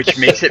people? Which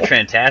makes it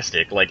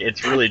fantastic. Like,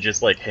 it's really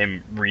just like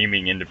him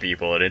reaming into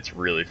people, and it's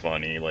really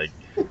funny. Like,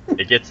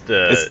 it gets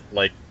the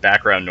like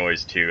background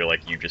noise too.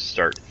 Like, you just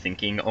start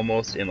thinking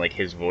almost in like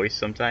his voice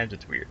sometimes.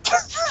 It's weird.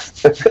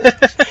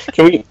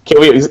 Can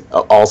we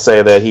all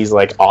say that he's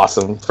like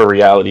awesome for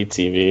reality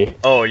TV?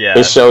 Oh yeah.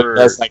 His show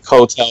that's like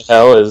Hotel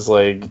Hell is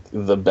like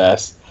the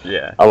best.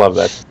 Yeah. I love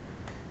that.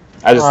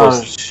 I just love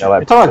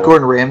you're talking about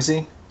Gordon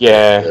Ramsay?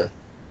 Yeah.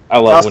 I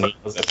love when he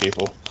yells at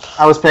people.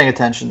 I was paying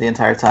attention the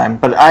entire time,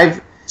 but I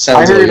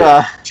heard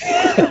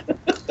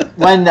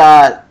when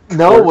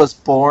Noah was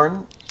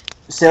born,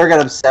 Sarah got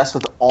obsessed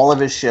with all of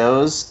his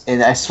shows,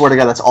 and I swear to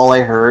God, that's all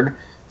I heard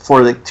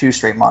for like 2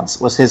 straight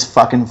months was his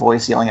fucking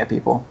voice yelling at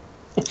people.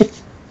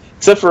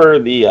 Except for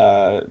the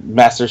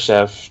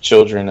MasterChef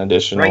Children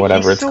Edition or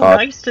whatever it's called. He's so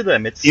nice to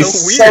them. It's He's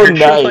so so weird.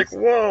 nice. Like,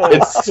 whoa.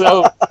 It's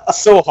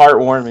so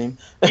heartwarming.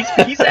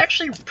 He's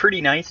actually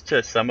pretty nice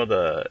to some of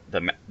the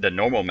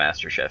normal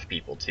MasterChef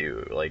people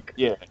too. Like,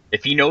 yeah.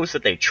 If he knows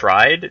that they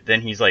tried,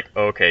 then he's like,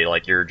 okay,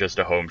 like you're just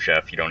a home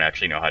chef. You don't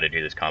actually know how to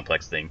do this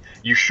complex thing.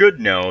 You should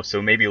know, so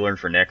maybe learn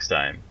for next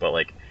time. But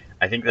like,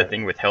 I think the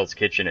thing with Hell's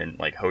Kitchen and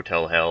like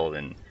Hotel Hell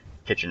and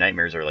Kitchen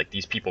Nightmares are like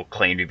these people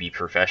claim to be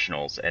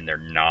professionals and they're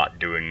not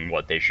doing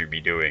what they should be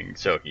doing.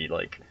 So he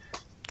like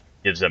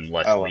gives them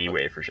less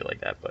leeway for shit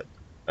like that. But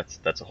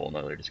that's a whole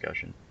nother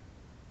discussion.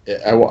 Yeah,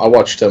 I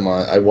watched him.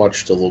 I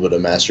watched a little bit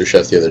of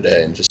MasterChef the other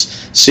day, and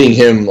just seeing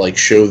him like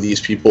show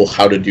these people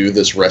how to do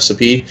this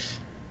recipe.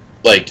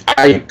 Like,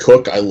 I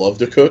cook, I love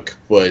to cook,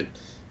 but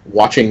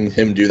watching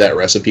him do that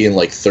recipe in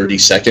like 30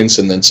 seconds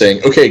and then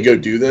saying, "Okay, go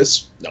do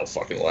this," no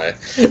fucking way.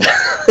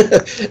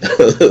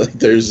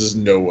 There's just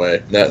no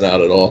way, not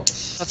at all.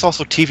 That's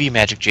also TV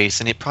magic,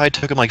 Jason. It probably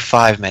took him like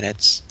 5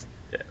 minutes.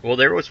 Yeah. Well,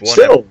 there was one.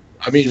 Still,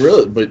 I mean,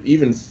 really, but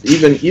even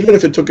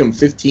if it took him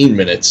 15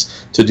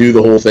 minutes to do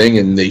the whole thing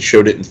and they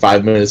showed it in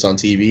 5 minutes on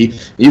TV,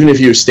 even if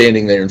he was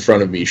standing there in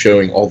front of me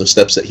showing all the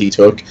steps that he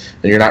took,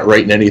 and you're not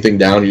writing anything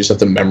down, you just have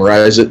to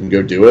memorize it and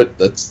go do it.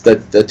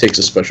 That takes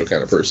a special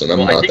kind of person. I'm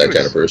not that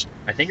kind of person.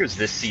 I think it was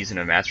this season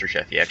of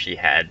MasterChef. He actually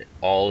had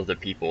all of the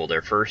people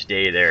their first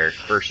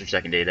or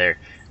second day there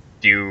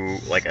do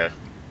like a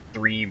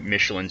 3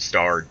 Michelin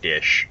star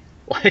dish.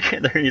 Like,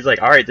 he's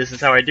like, all right, this is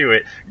how I do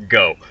it.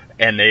 Go.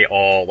 And they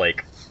all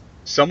like.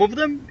 Some of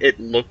them, it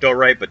looked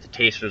alright, but the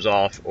taste was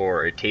off,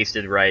 or it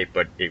tasted right,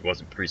 but it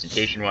wasn't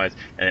presentation-wise,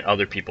 and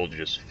other people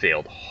just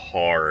failed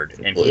hard,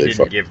 and he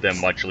didn't give them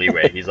much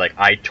leeway. He's like,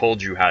 I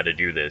told you how to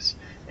do this,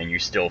 and you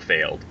still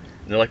failed.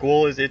 And they're like,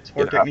 well, it's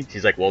hard techniques?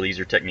 He's like, well, these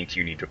are techniques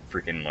you need to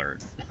freaking learn.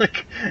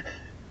 Like,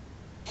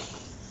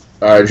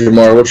 alright,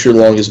 Jamar, what's your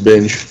longest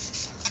binge?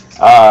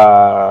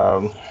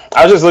 I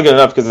was just looking it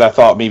up because I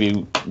thought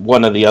maybe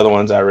one of the other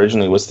ones I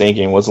originally was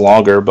thinking was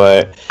longer,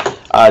 but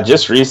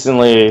just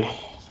recently...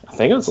 I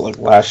think it was like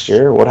last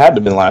year. Well, it had to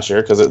have been last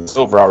year because it's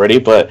over already.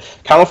 But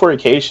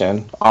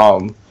Californication,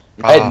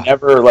 I had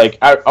never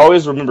I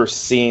always remember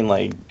seeing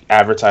like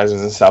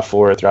advertisements and stuff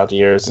for it throughout the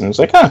years, and it's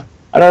like, I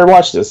never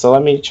watched this, so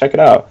let me check it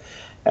out.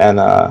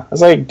 And I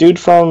was like, dude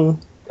from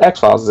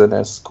X-Files is in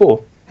this,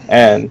 cool.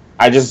 And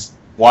I just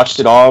watched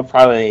it all,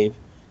 probably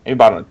maybe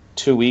about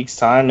 2 weeks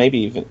time,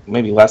 maybe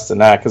less than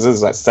that, because it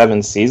was like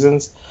 7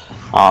 seasons.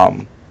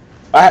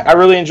 I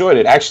really enjoyed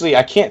it. Actually,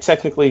 I can't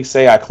technically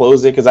say I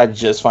closed it because I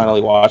just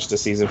finally watched the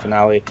season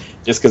finale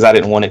just because I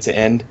didn't want it to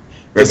end.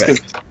 Just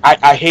because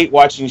I hate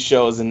watching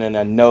shows and then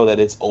I know that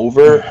it's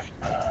over.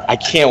 I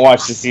can't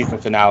watch the season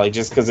finale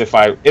just because if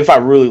I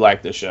really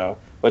like the show,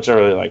 which I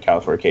really like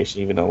Californication,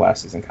 even though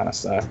last season kind of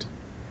sucked.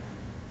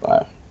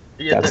 But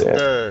Yeah, that's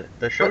the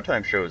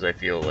Showtime shows, I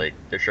feel like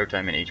the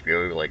Showtime and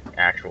HBO like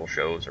actual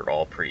shows are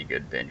all pretty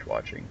good binge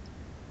watching.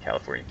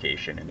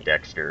 Californication and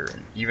Dexter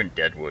and even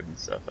Deadwood and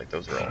stuff, like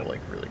those are all like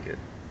really good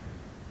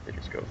to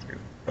just go through.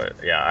 But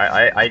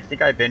yeah, I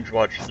think I binge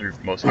watched through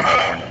most of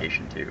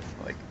Californication too.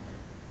 Like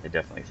I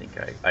definitely think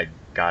I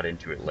got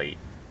into it late.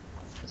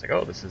 I was like,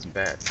 oh, this isn't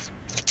bad.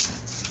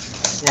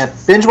 Yeah,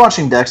 binge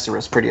watching Dexter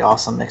was pretty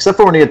awesome, except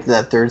for when you get to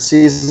that third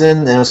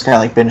season, then it was kind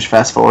of like binge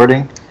fast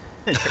forwarding.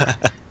 And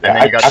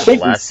then you got to the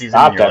last season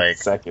and you're like,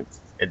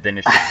 seconds. and then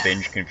it's just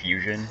binge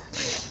confusion.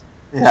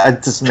 Like, Yeah,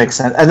 it just makes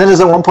sense. And then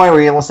there's at one point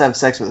where he almost have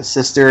sex with his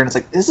sister, and it's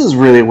like, this is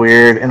really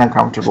weird and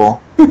uncomfortable.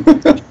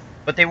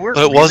 but they were.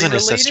 But it wasn't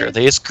his sister.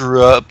 They just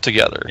grew up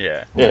together.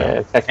 Yeah.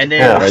 Yeah, And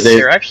Yeah.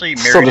 they're actually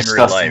Still married in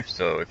real disgusting. life.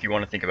 So if you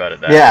want to think about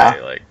it that Yeah.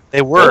 way, like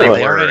They were. They They were,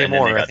 aren't and then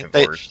anymore. they I got think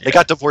divorced, they yeah.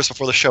 got divorced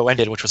before the show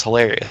ended, which was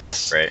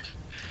hilarious. right.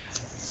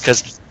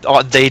 Because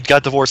they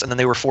got divorced and then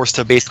they were forced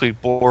to basically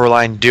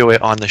borderline do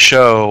it on the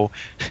show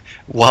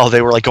while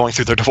they were like going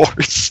through their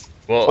divorce.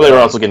 Well, Well, they were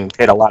also getting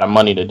paid a lot of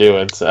money to do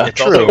it. So.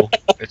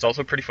 It's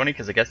also pretty funny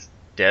because I guess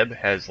Deb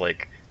has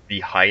like the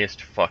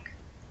highest fuck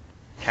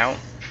count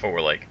for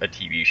like a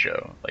TV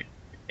show. Like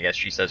I guess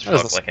she says That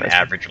doesn't fuck like an surprise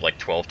me. average of like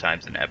 12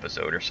 times an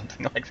episode or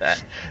something like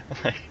that.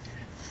 Like,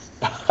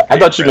 I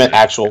thought you meant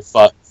actual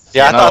fuck.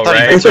 Yeah, I No, thought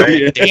right,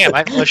 you right. Damn,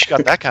 I didn't know she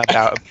got that kind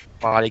of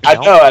body I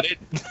count. know.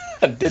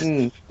 I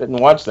didn't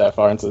watch that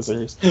far into the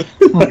series. Should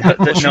no,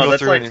 go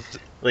that's through like and-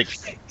 like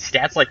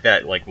stats like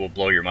that like will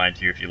blow your mind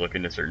too if you look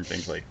into certain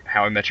things. Like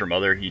How I Met Your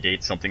Mother, he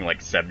dates something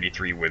like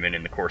 73 women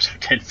in the course of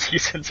 10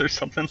 seasons or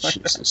something like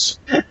that. Jesus.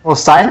 Well,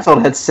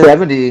 Seinfeld had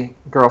 70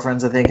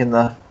 girlfriends, I think, in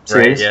the Right?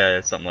 series. Yeah,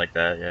 it's something like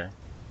that. Yeah.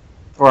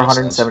 Or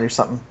 170 or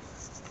something.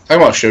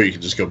 Talking about a show you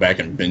can just go back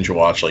and binge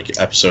watch like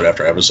episode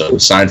after episode.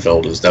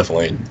 Seinfeld is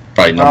definitely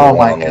probably number Oh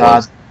one my on the god,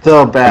 list. the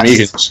I best.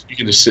 mean, you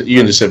can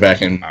just sit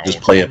back and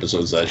just play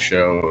episodes of that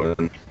show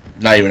and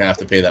not even have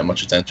to pay that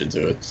much attention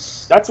to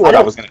it. That's what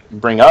I was going to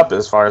bring up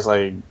as far as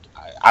like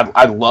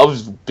I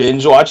love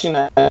binge watching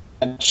that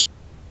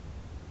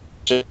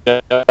show,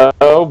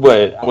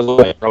 but I was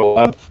like grow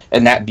up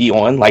and that be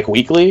on like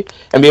weekly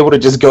and be able to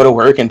just go to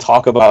work and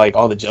talk about like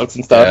all the jokes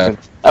and stuff. Yeah. And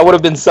that would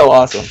have been so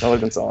awesome. That would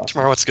have been so awesome.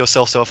 Tomorrow wants to go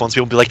sell cell phones.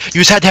 People will be like,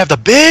 "You just had to have the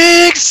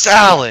big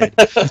salad."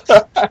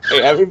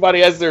 Hey,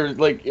 everybody has their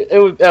like. That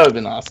would have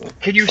been awesome.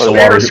 Can you The spare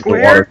water- a the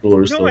square? water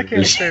cooler No, I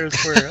can't stories. spare a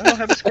square. I don't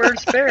have a square to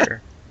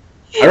spare.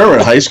 I remember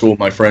in high school,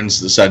 my friends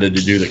decided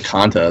to do the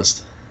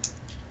contest.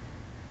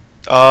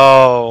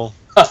 Oh,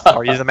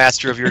 are you the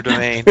master of your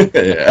domain?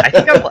 Yeah.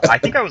 I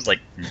think I was like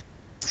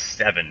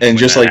 7. And when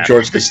just that like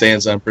George happened.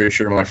 Costanza, I'm pretty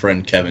sure my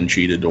friend Kevin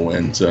cheated to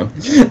win. So,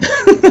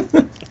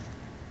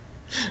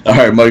 all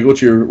right, Mike,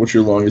 what's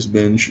your longest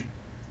binge?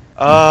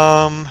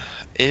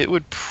 It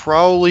would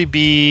probably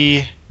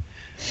be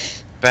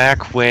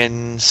back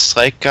when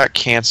Psych got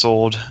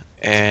canceled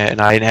and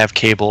I didn't have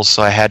cable,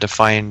 so I had to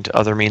find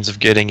other means of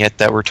getting it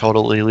that were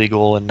totally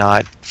legal and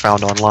not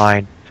found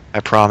online. I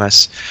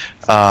promise.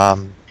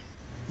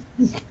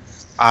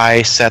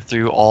 I sat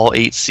through all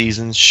 8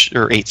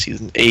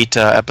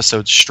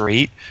 episodes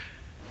straight,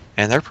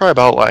 and they're probably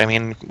about, I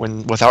mean,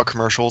 when without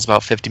commercials,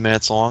 about 50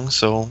 minutes long,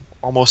 so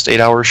almost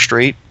 8 hours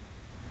straight.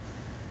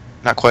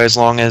 Not quite as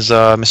long as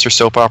Mr.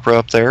 Soap Opera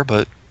up there,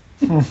 but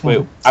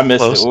Wait, I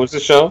missed Close. it. What was the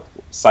show?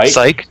 Psych.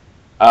 Psych.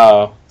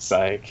 Oh,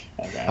 Psych.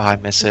 Okay. Oh, I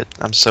miss it.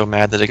 I'm so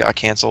mad that it got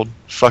canceled.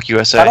 Fuck I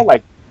USA. don't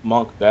like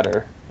Monk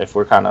better. If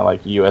we're kind of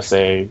like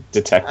USA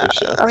detective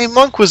show. I mean,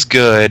 Monk was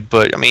good,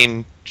 but I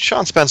mean,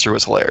 Sean Spencer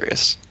was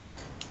hilarious.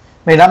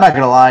 I mean, I'm not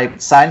going to lie,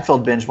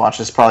 Seinfeld binge watch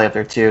is probably up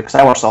there too, because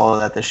I watched all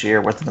of that this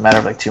year within the matter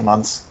of like 2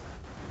 months.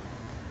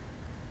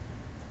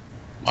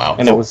 Wow.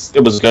 And it was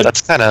good.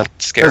 That's kind of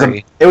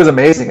scary. It was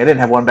amazing. I didn't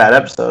have one bad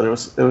episode. It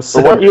was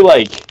So weren't you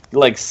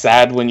like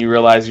sad when you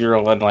realized you were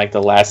on like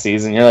the last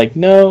season? You're like,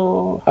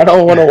 no, I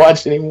don't want to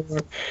watch anymore.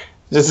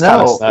 Just kinda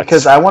No, sucks.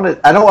 because I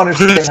don't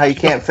understand how you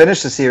can't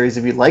finish the series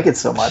if you like it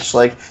so much.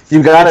 Like,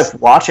 you gotta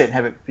watch it and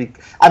have it be.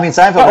 I mean,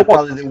 Seinfeld is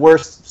probably the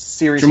worst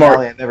series Jamar-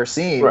 finale I've ever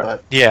seen, Right.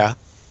 but Yeah.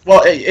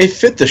 Well, it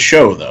fit the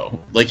show though.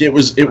 Like it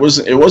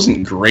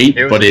wasn't great,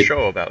 It was but a it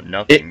show about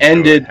nothing. it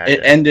ended so had it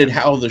to- ended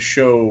how the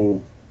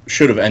show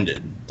should have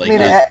ended. Like I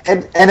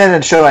mean, and then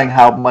it's showing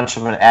how much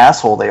of an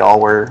asshole they all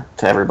were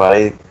to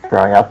everybody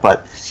growing up.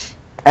 But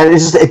and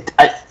it's just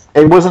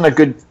it wasn't a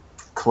good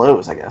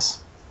close, I guess.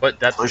 But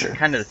that's Closure.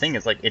 kind of the thing,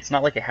 is like it's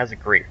not like it has a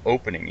great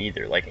opening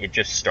either. Like it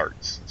just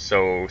starts.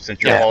 So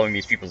since you're Yeah. following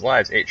these people's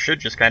lives, it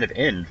should just kind of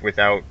end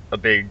without a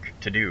big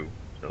to do.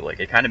 So like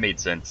it kind of made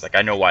sense. Like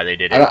I know why they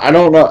did it. I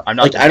don't know. I'm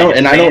not Like the I don't biggest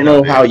and I don't fan know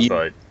of how it, you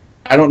But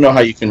I don't know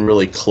how you can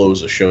really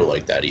close a show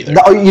like that either.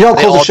 No, you don't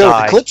They close all the show with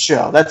die. a clip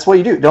show. That's what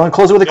you do. Don't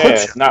close it with a clip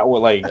yeah, show. not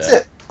with like That's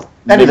it.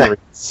 Anything.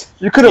 memories.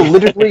 You could have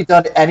literally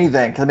done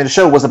anything. 'Cause, I mean, the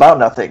show was about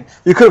nothing.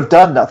 You could have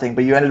done nothing,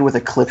 but you ended with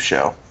a clip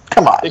show.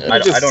 Come on. They could I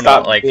just don't know,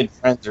 stop like- being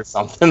friends or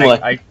something.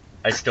 Like,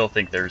 I still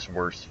think there's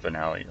worse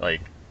finale.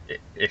 Like,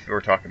 if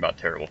we're talking about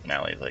terrible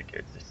finales, like,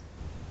 it's just...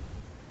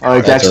 Oh,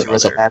 That's Dexter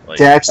was a- bad. like,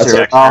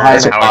 Dexter. Oh, How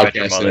That's a I Met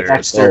Your podcast in Mother. and of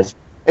Dexter.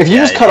 itself. If you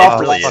Yeah, just cut it off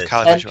the really last is.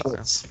 How I 10 Met Your Mother.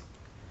 minutes,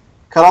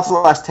 cut off the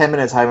last 10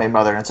 minutes, How I Met Your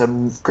Mother, and it's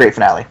a great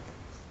finale.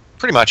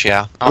 Pretty much,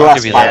 yeah. The I'll last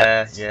give you five.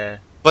 that. Yeah.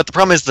 But the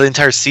problem is the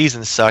entire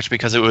season sucked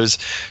because it was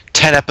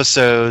 10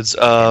 episodes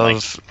in, like,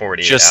 of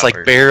 48 just like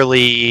hours.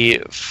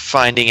 barely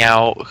finding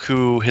out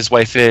who his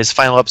wife is.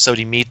 Final episode,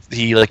 he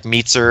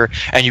meets her,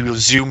 and you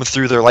zoom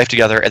through their life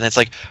together, and it's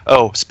like,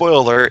 oh, spoiler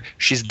alert,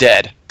 she's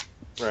dead.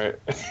 right.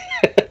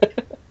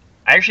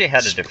 I actually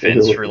had a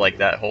defense for like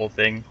that whole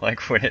thing. Like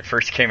when it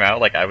first came out,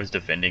 like I was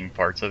defending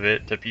parts of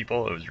it to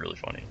people. It was really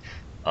funny,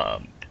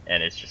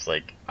 and it's just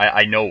like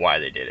I know why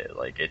they did it.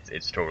 Like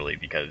it's totally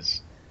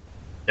because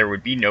there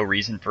would be no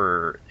reason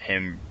for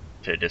him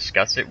to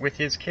discuss it with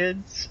his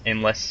kids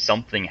unless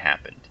something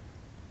happened.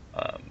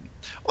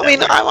 I mean,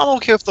 I'm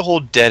okay with the whole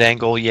dead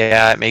angle.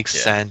 Yeah, it makes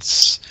Yeah.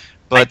 sense.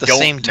 But at the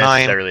same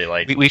time,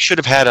 we should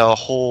have had a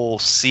whole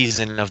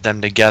season of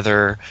them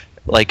together,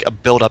 like a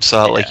build up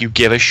so like Yeah. you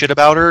give a shit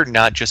about her,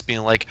 not just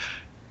being like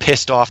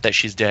pissed off that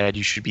she's dead.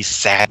 You should be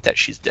sad that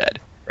she's dead.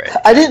 right.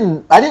 I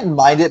didn't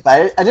mind it,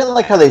 but I didn't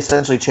like how they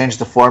essentially changed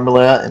the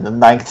formula in the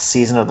 9th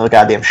season of the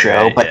goddamn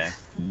show. Right, but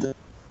yeah.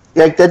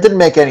 like that didn't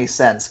make any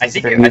sense. I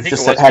think considering it we've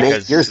just was had 8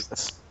 because- years of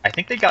this. I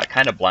think they got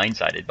kind of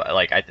blindsided by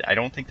like I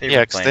don't think they Yeah,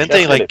 were because planning. didn't they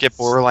That's what like get it's-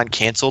 Borderline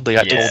canceled? They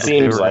got Yeah. told It that they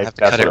seems were gonna like have to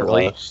that's cut it what it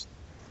early. was.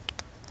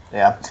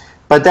 Yeah.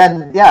 But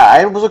then, yeah,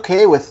 I was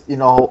okay with, the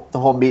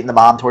whole meeting the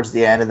mom towards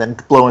the end and then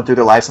blowing through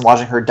their lives and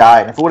watching her die.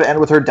 And if it would have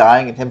ended with her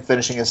dying and him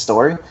finishing his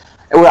story,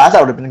 I thought it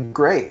would have been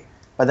great.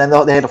 But then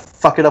they had to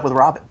fuck it up with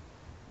Robin.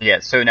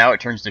 Yeah, so now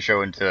it turns the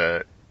show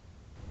into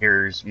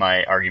here's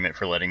my argument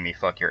for letting me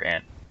fuck your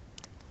aunt.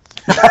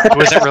 It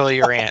wasn't really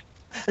your aunt.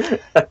 Here's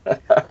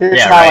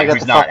Yeah, how I right. got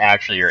Who's the not fuck-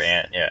 actually your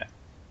aunt? Yeah.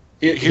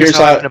 Here's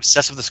how I've been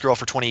obsessed with this girl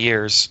for 20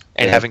 years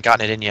and Yeah. haven't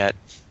gotten it in yet.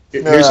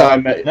 Here's how I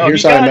met. No,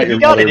 here's he how I got- met he your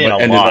got mother, it in but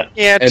a ended lot. up,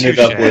 Yeah, ended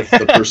up touche. with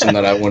the person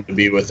that I wanted to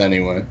be with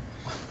anyway.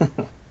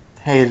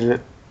 Hated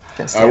it. Can't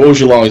All stand right, what was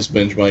your longest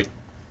binge, Mike?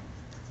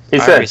 He I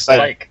said, already said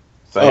Like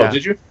Oh, yeah.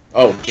 did you?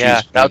 Oh,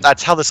 Yeah, geez,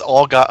 that's how this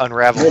all got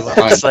unraveled. Fine.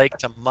 From Psych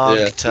to Monk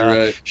yeah, to you're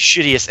right.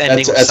 shittiest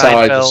ending That's with how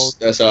I Seinfeld. just.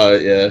 That's how.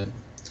 Yeah.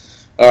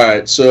 All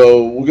right,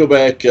 so we'll go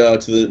back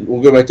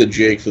to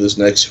Jake for this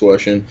next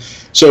question.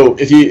 So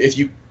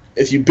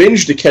if you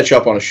binge to catch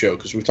up on a show,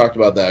 because we've talked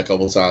about that a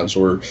couple of times,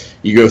 where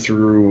you go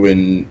through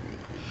and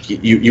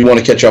you want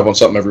to catch up on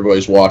something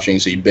everybody's watching,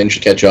 so you binge to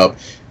catch up.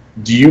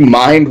 Do you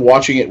mind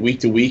watching it week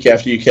to week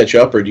after you catch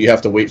up, or do you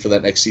have to wait for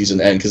that next season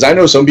to end? Because I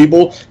know some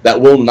people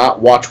that will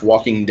not watch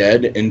Walking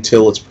Dead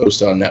until it's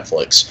posted on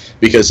Netflix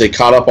because they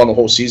caught up on the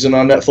whole season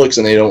on Netflix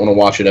and they don't want to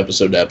watch it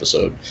episode to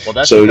episode. well,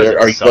 that's So because it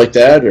are you sucks. like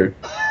that, or?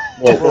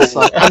 Well,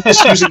 Well, I'm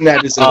just using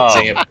that as an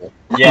example.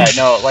 Yeah,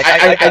 no, like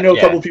I know a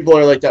yeah. couple people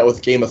are like that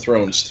with Game of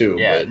Thrones too.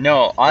 Yeah, But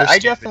no, They're I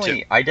stupid,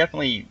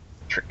 definitely,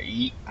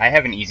 I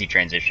have an easy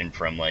transition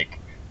from like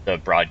the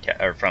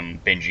broadcast or from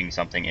binging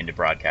something into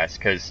broadcast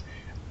because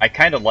I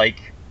kind of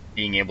like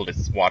being able to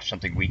watch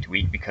something week to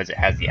week because it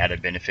has the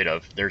added benefit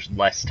of there's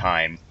less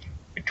time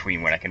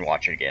between when I can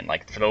watch it again.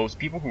 Like for those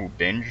people who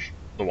binge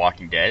The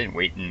Walking Dead and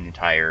wait an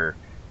entire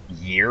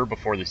year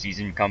before the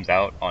season comes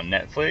out on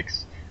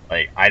Netflix,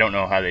 like I don't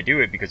know how they do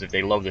it because if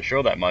they love the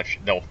show that much,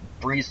 they'll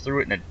breeze through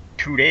it in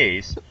 2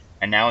 days.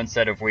 And now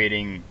instead of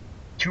waiting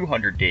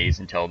 200 days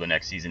until the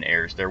next season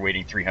airs, they're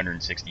waiting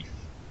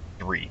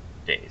 363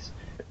 days.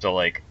 So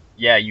like,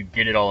 yeah, you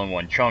get it all in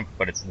one chunk,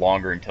 but it's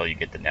longer until you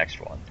get the next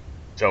one.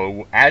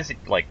 So as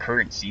like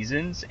current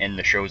seasons and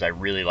the shows I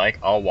really like,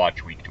 I'll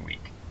watch week to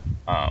week,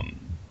 and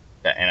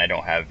I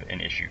don't have an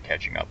issue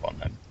catching up on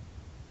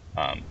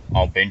them.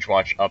 I'll binge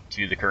watch up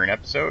to the current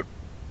episode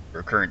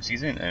or current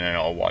season, and then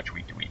I'll watch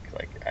week to week.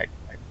 Like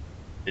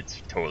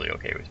it's totally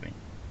okay with me.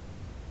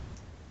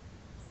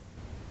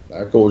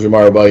 all right, cool.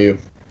 Jamar, about you?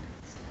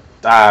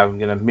 I'm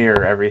gonna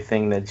mirror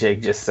everything that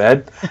Jake just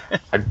said.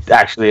 I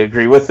actually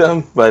agree with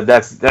him, but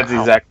that's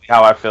exactly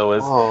how I feel.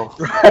 Is Oh,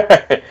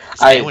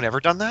 Has anyone ever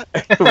done that?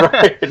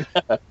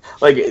 right?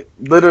 Like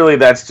literally,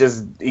 that's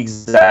just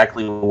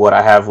exactly what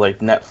I have like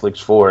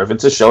Netflix for. If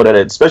it's a show that,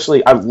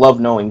 especially, I love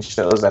knowing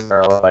shows that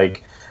are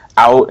like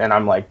out and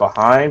I'm like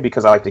behind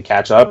because I like to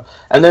catch up.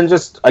 And then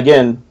just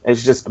again,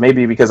 it's just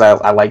maybe because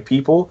I like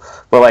people,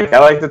 but like I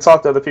like to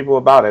talk to other people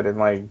about it and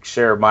like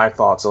share my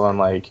thoughts on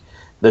like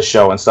the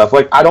show and stuff.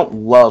 Like I don't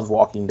love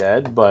Walking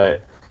Dead,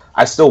 but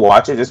I still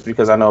watch it just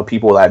because I know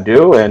people that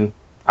do, and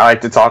I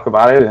like to talk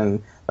about it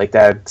and like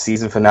that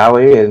season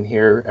finale and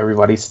hear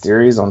everybody's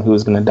theories on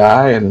who's gonna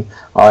die and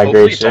all that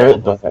Hopefully great it's all shit.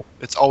 of them. But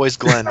It's always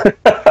Glenn.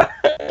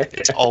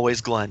 It's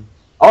always Glenn.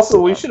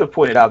 also, we should have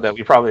pointed out that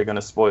we probably are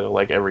gonna spoil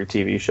like every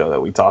TV show that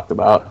we talked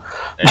about.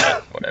 Yeah,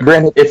 whatever.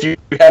 Granted, if you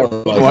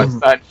haven't Well, watched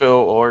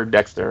Seinfeld or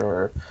Dexter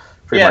or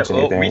pretty much well,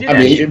 anything. we did I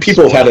mean, actually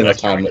people have had spoil enough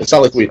that time.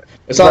 story.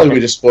 It's not like we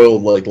just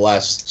spoiled like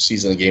last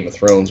season of Game of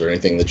Thrones or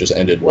anything that just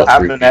ended. What 3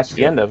 happened at weeks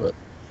the ago, end of but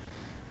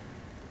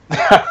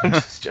it? I'm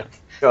just joking.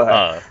 Go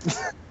ahead.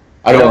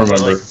 I don't No,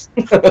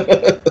 but,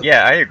 remember.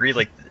 Yeah, I agree.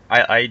 Like,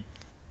 I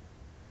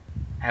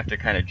have to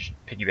kind of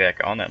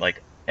piggyback on that.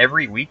 Like,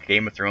 every week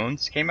Game of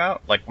Thrones came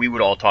out, like, we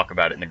would all talk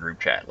about it in the group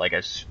chat. Like,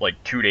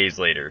 like 2 days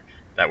later.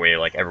 That way,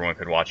 like, everyone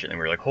could watch it, and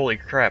we were like, holy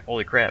crap.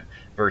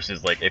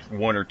 Versus, like, if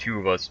one or two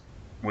of us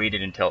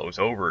waited until it was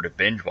over to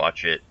binge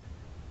watch it,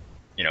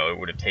 you know, it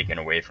would have taken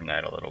away from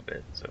that a little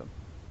bit. So,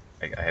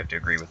 I have to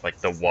agree with, like,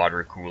 the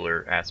water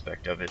cooler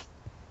aspect of it.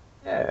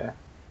 Yeah.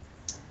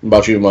 What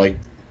about you, Mike?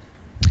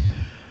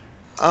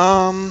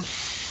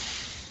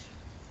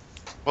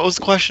 What was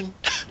the question?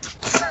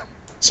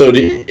 So,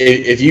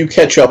 if you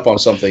catch up on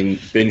something,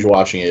 binge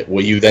watching it,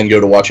 will you then go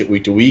to watch it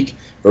week to week,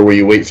 or will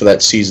you wait for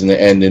that season to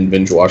end and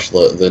binge watch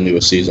the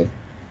newest season?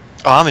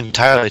 Oh, I'm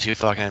entirely too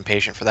fucking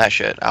impatient for that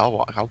shit.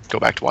 I'll go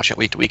back to watching it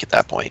week to week at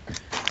that point.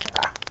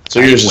 So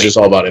yours is just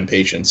all about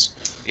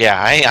impatience.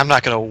 Yeah, I'm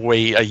not gonna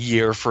wait a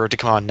year for it to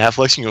come on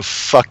Netflix and go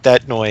fuck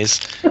that noise.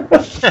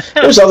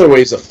 There's other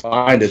ways to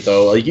find it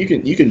though. Like you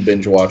can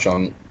binge watch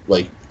on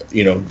like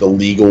the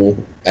legal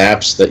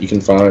apps that you can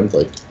find.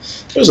 Like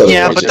there's other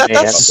Yeah, ways but to that's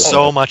find it.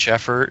 so much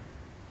effort.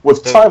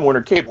 With Time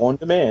Warner Cable on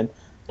demand.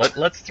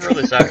 Let's throw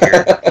this out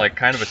here, like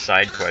kind of a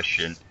side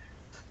question.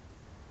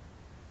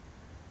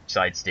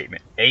 Side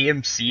statement.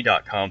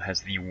 AMC.com has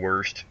the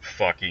worst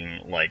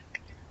fucking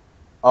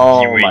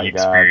Oh viewing my god.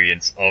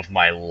 experience of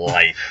my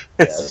life.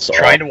 It's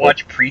Trying to awful.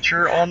 watch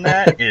Preacher on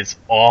that is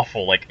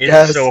awful. Like it's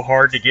Yes. so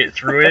hard to get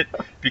through it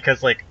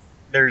because like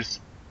there's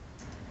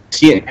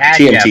ad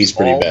TNT's gaps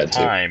pretty all bad the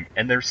too. time,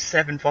 and there's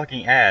 7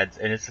 fucking ads,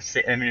 and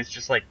it's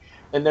just like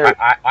And they're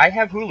I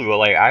have Hulu.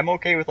 Like I'm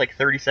okay with like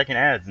 30-second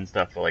ads and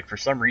stuff, but like for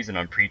some reason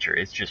on Preacher,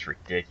 it's just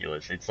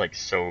ridiculous. It's like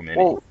so many.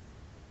 well,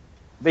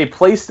 they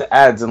place the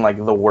ads in like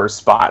the worst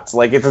spots.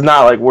 Like it's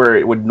not like where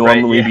it would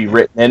normally yeah. be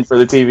written in for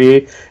the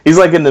TV. He's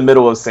like in the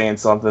middle of saying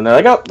something. They're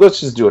like, oh, let's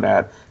just do an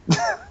ad.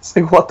 It's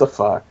like what the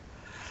fuck.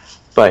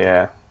 But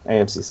yeah,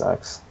 AMC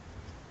sucks.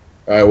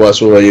 All right, Wes,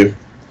 what about you?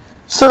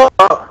 So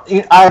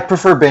I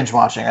prefer binge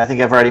watching. I think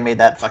I've already made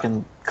that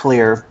fucking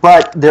clear.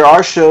 But there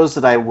are shows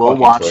that I will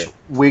Fucking watch clear.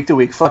 week to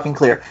week. Fucking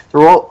clear.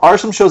 There are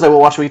some shows I will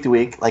watch week to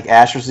week, like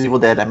Ash vs. Evil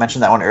Dead. I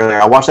mentioned that one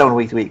earlier. I'll watch that one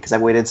week to week because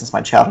I've waited since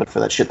my childhood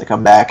for that shit to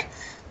come back.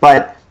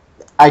 But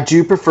I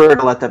do prefer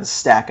to let them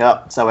stack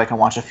up so I can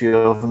watch a few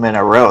of them in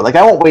a row. Like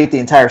I won't wait the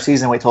entire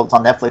season, wait till it's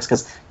on Netflix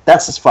because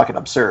that's just fucking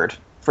absurd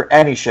for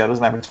any show. It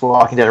doesn't matter if it's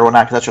Walking Dead or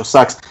whatnot because that show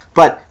sucks.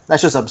 But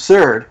that's just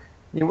absurd.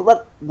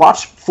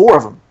 Watch 4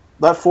 of them.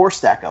 Let 4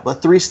 stack up.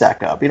 Let 3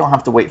 stack up. You don't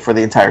have to wait for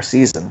the entire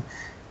season.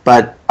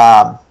 But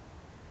I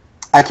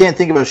can't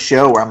think of a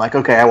show where I'm like,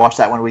 okay, I watch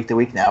that one week to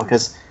week now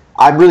because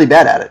I'm really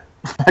bad at it.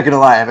 I'm not gonna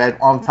lie. I've had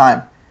all the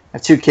time. I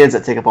have 2 kids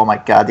that take up all my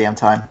goddamn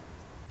time.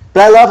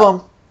 But I love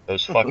them.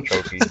 Those fuck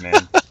trophies,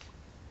 man.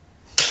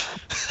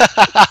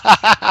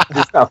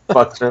 It's not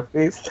fuck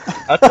trophies.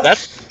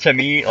 That's to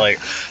me like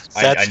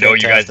I That's know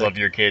you guys fantastic. love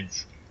your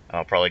kids.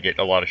 I'll probably get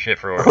a lot of shit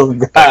for it. Oh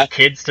god. But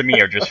kids to me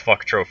are just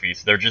fuck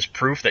trophies. They're just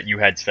proof that you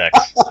had sex.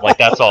 Like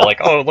that's all. Like,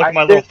 oh, look at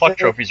my little fuck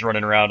trophies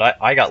running around.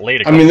 I got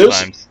laid a I mean, couple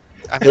there's- times.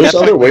 I mean, There's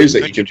that other might- ways that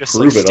you couldn't could just,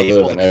 prove it other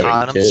staple than the having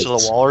condoms kids. to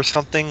the wall or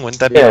something. Wouldn't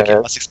that be Yeah. like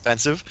less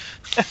expensive?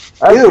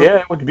 Yeah,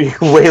 it would be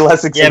way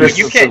less Yeah, expensive. but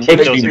you can't than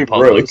take those be in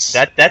public. gross.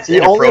 That's The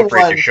only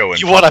inappropriate one- to show in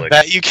You want to public.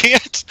 bet you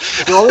can't?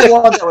 The only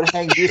one that would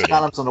hang used Should've.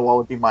 condoms on the wall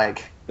would be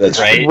Mike. That's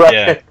Right?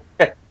 Right.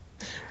 Yeah.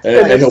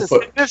 And he'll This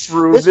put This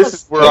room, This this was-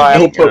 is where I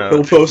he'll, am.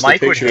 he'll post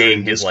Mike a would picture hang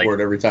in his, like,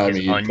 Discord every time his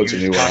he puts a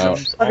unused new one out.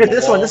 condoms Look on at the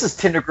this one. wall. This is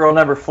Tinder Girl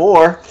number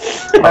 4.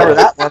 Remember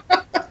that one?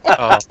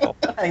 Oh,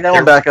 Hang that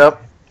one back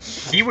up.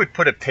 He would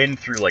put a pin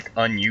through like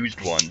unused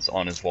ones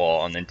on his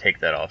wall and then take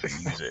that off and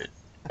use it.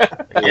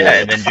 Yeah,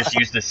 and then just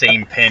use the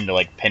same pin to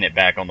like pin it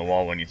back on the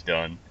wall when he's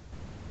done.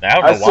 I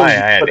don't know still why I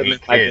just had put 'em 8 in,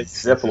 like, a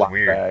kids. This is Ziploc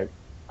weird. bag.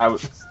 I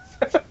would.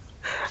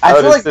 I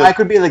would feel like assume- Mike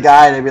would be the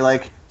guy and he'd be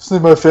like,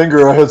 snip my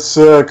finger, I had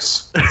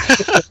sex.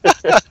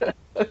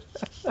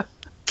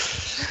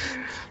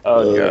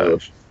 Oh god.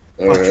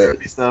 All Fuck right.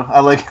 trophies, though. I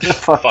like the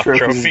fuck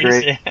trophies. Is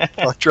great. Yeah.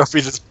 fuck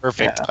trophies is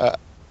perfect. Yeah.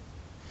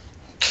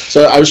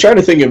 So I was trying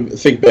to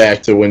think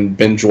back to when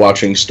binge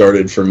watching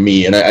started for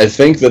me, and I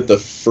think that the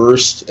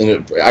first,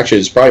 and actually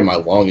it's probably my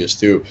longest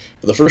too,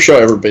 but the first show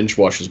I ever binge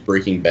watched was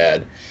Breaking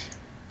Bad,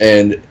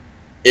 and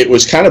it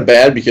was kind of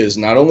bad because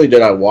not only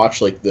did I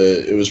watch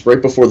it was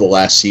right before the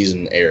last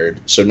season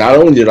aired, so not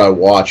only did I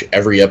watch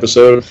every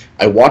episode,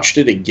 I watched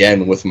it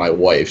again with my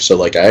wife. So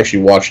like I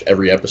actually watched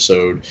every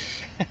episode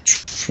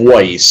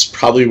twice,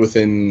 probably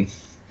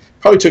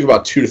took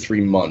about 2 to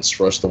 3 months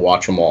for us to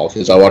watch them all,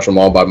 because I watched them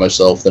all by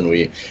myself, then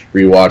we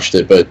rewatched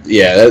it. But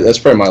yeah, that's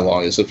probably my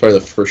longest. That's probably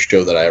the first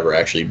show that I ever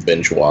actually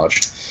binge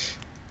watched.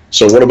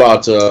 So what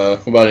about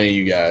any of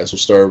you guys? We'll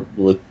start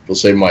with, we'll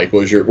say Mike.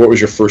 What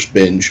was your first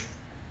binge?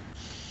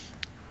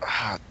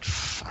 I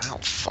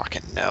don't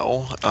fucking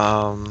know.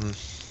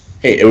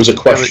 Hey, it was a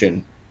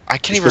question. I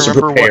can't You're even supposed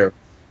to remember prepare. what.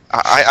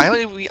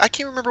 I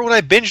can't remember what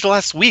I binged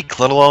last week,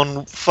 let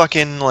alone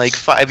fucking like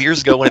 5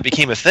 years ago when it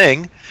became a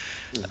thing.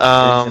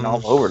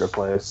 All over the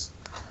place.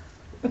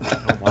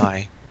 Oh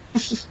my!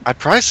 I'd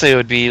probably say it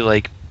would be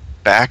like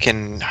back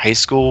in high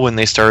school when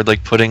they started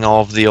like putting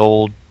all of the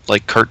old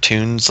like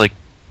cartoons, like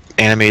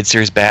animated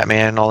series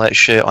Batman and all that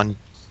shit on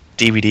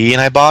DVD, and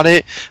I bought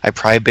it. I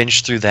probably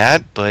binged through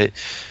that, but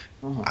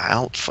I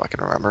don't fucking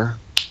remember.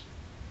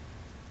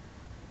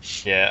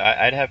 Yeah,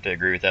 I'd have to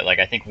agree with that. Like,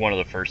 I think one of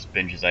the first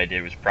binges I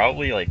did was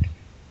probably like,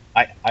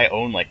 I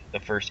own like the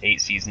first 8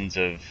 seasons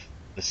of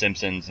The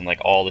Simpsons and like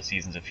all the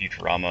seasons of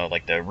Futurama,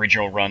 like the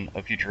original run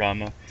of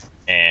Futurama,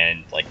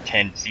 and like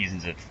 10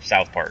 seasons of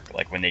South Park.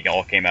 Like when they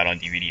all came out on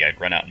DVD, I'd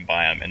run out and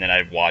buy them, and then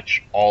I'd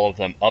watch all of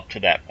them up to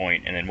that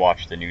point, and then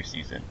watch the new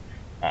season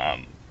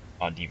on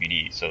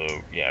DVD. So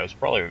yeah, it was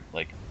probably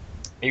like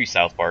maybe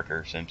South Park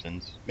or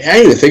Simpsons. Man, I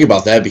didn't even think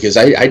about that because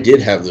I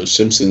did have those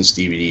Simpsons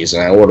DVDs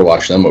and I wanted to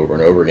watch them over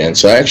and over again.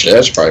 So actually,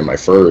 that's probably my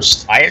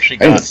first. I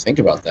didn't even think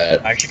about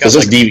that. I actually because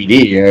got it's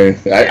DVD. You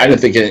know, I didn't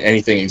think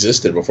anything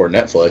existed before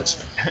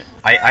Netflix.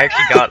 I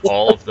actually got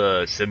all of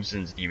the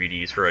Simpsons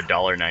DVDs for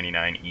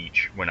 $1.99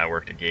 each when I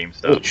worked at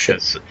GameStop Holy shit.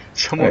 because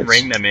someone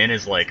rang them in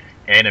as like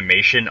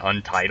animation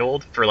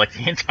untitled for like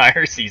the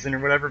entire season or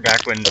whatever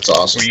back when That's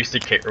awesome. we used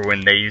to or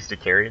when they used to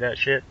carry that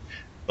shit.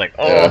 Like,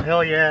 oh Yeah.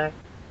 hell yeah!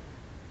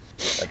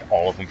 Like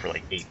all of them for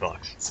like $8.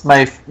 It's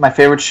my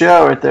favorite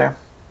show right there.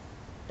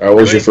 All right,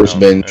 what was your Really? first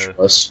binge,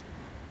 Wes?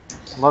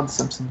 I love The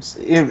Simpsons,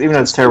 even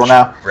though it's terrible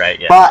now. Right?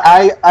 Yeah. But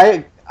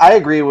I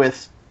agree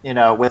with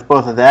with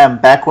both of them.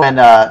 Back when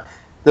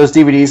those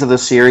DVDs of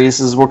those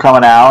series were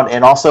coming out,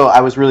 and also I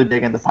was really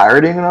big into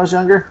pirating when I was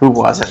younger. Who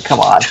wasn't? Come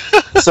on.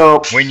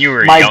 So when you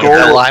were my younger,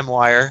 goal-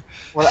 LimeWire.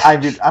 well, I'm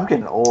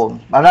getting old.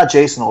 I'm not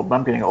Jason old, but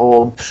I'm getting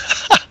old.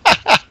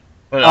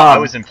 well, I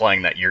was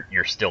implying that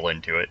you're still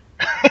into it.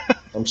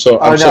 I'm so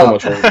much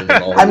older than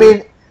all of I you.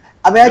 mean,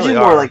 I Really do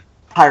more are. like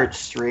pirate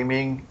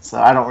streaming, so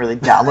I don't really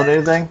download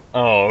anything.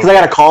 Oh, Because I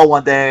got a call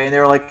one day, and they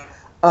were like,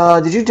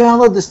 "Did you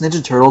download this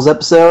Ninja Turtles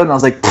episode?" And I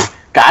was like,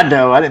 "God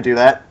no, I didn't do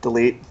that.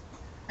 Delete."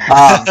 But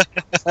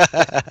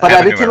I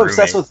Happened to became my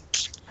obsessed roommate.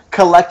 with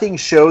collecting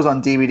shows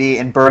on DVD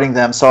and burning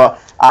them. So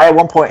I at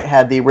one point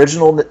had the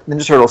original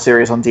Ninja Turtle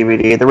series on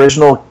DVD, the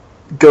original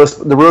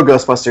the real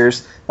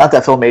Ghostbusters, not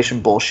that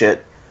Filmation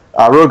bullshit.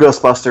 Real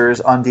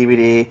Ghostbusters on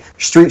DVD,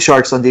 Street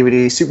Sharks on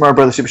DVD, Super Mario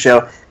Brothers Super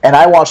Show, and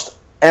I watched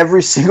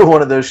every single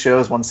one of those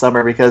shows one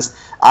summer because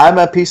I'm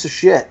a piece of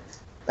shit.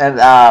 And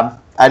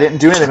I didn't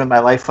do anything in my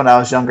life when I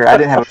was younger. I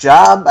didn't have a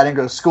job. I didn't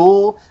go to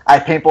school. I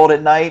paintballed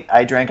at night.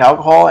 I drank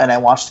alcohol, and I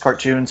watched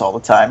cartoons all the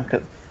time.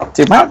 'Cause,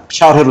 dude, my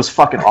childhood was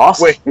fucking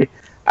awesome. Wait,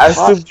 I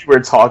assumed you were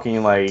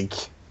talking like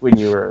when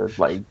you were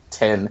like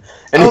 10.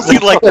 And it's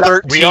he's like We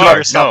 13 are.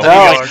 or something.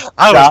 No. He's like,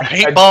 I was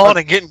paintballing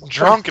and getting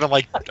drunk, and I'm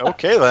like,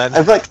 okay then. I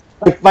was like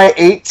my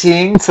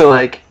 18 to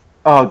like,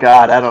 oh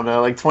god, I don't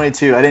know, like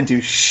 22. I didn't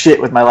do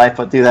shit with my life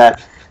but do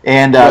that.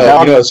 And you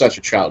know, it's not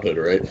your childhood,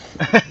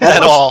 right?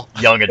 At all.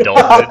 young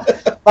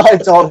adulthood. my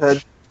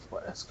adulthood.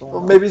 What's going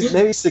Well, on?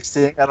 maybe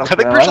 16. I don't I think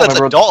know. pretty sure I that's don't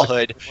remember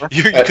adulthood. what-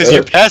 Because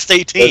you're past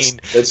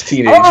 18. That's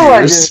teenage Oh, I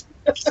years.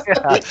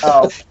 Yeah.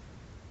 Oh.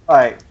 All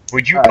right.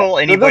 Would you Alright, call so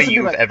those anybody would be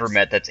you've my- ever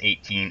met that's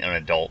 18 an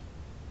adult?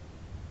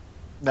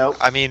 Nope.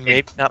 I mean,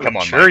 maybe not Come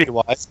on,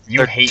 maturity-wise. You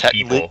they're hate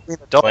technically people. an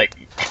adult. Like,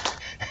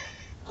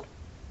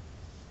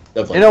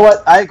 Definitely. You know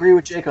what? I agree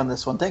with Jake on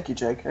this one. Thank you,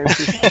 Jake. I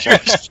appreciate You're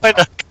just trying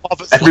to come up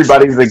with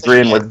Everybody's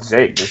agreeing with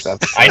Jake this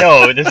episode. I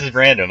know this is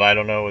random. I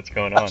don't know what's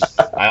going on.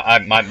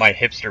 My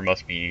hipster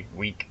must be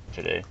weak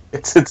today.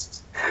 It's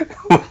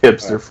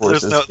hipster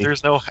forces.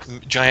 There's no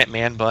giant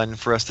man bun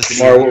for us to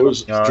see. Jamar, what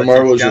was No,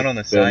 Jamar? What was down your on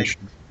the side binge?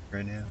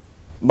 right now.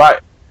 My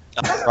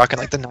I'm rocking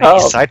like the 90s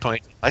Oh. side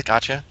point. I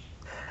gotcha.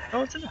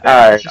 Oh, it's in the back.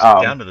 Alright, It's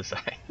just down to the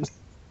side.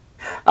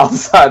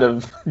 outside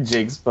of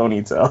Jake's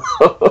ponytail.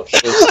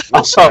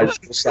 Little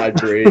side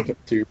braid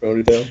to your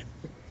ponytail.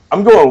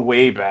 I'm going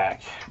way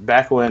back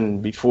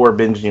before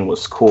binging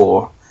was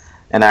cool,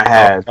 and I Oh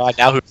had god,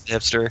 now who's the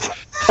hipster?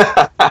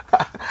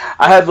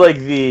 I had like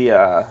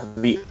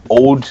the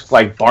old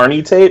like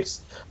Barney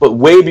tapes, but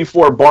way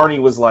before Barney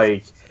was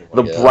like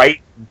the Yeah.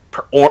 bright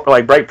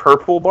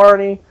purple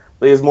Barney.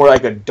 It was more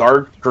like a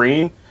dark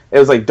green. It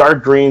was like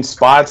dark green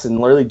spots and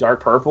literally dark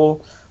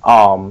purple.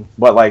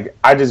 But like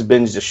I just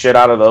binged the shit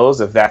out of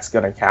those, if that's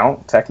gonna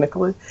count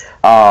technically.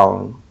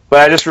 But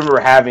I just remember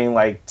having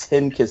like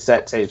 10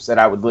 cassette tapes that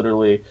I would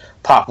literally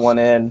pop one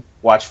in,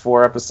 watch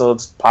 4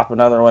 episodes, pop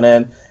another one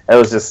in. It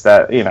was just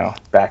that,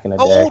 back in the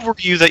How day. old were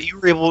you that you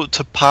were able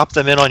to pop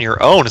them in on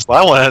your own? Is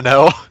what I want to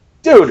know.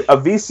 Dude, a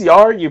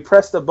VCR, you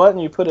press the button,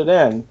 you put it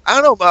in. I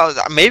don't know about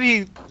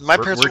maybe my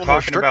We're- parents we're were more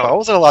talking strict. about- But I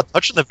wasn't allowed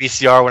touching the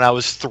VCR when I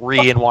was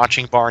 3 and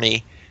watching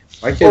Barney.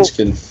 My kids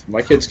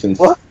can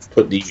What?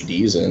 put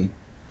DVDs in.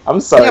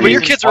 I'm sorry. Yeah, but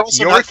your kids are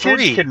also Your not kids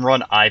 3. can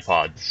run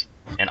iPods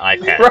and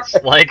iPads.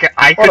 Right. Like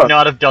I Hold could on.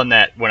 not have done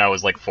that when I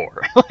was like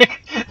 4.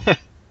 Like, I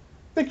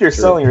think you're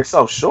selling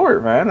yourself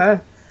short,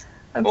 man.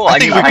 Well, I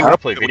mean, think I we can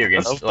play video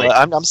games. But Like,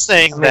 I'm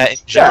saying that in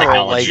Yeah, general,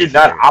 how like did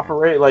not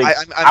operate like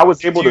I'm I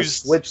was able to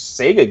confused. switch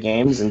Sega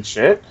games and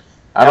shit.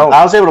 I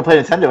was able to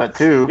play Nintendo at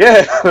 2.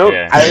 Yeah,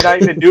 Yeah. I did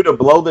not even do to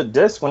blow the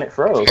disc when it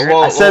froze.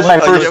 well, I said my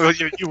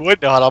first. you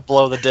would know how to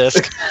blow the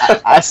disc.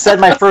 I said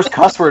my first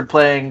cuss word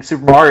playing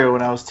Super Mario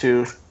when I was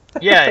 2.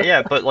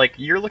 yeah, but like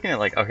you're looking at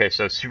like okay,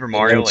 so Super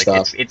Mario, then like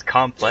stop. it's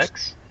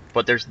complex,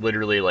 but there's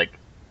literally like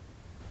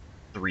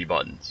 3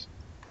 buttons.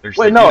 There's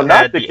Wait, the no, D-pad,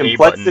 not the A button, and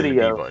complexity the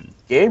B of button.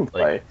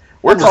 gameplay.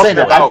 We're I'm just saying talking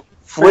that about I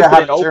flipping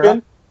figured it out-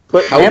 open.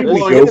 Put How did Well, we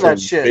look go at that from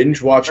shit.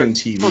 binge watching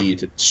TV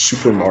to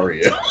Super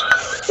Mario?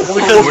 Well,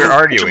 because We're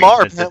arguing.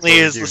 Jamar That's apparently what we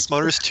is do. the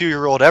smartest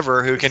 2-year-old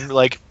ever who can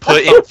like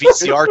put in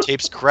VCR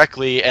tapes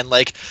correctly and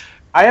like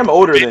I am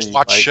older than binge you.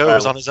 watch like,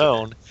 shows I, on his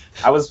own.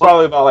 I was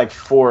probably about like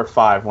 4 or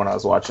 5 when I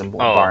was watching Oh,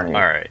 Barney.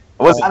 all right.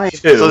 I wasn't I mean, 2.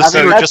 So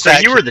that's- just So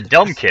you were the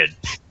dumb kid.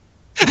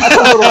 That's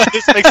a little,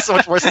 this makes so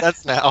much more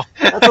sense now.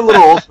 that's a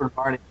little old for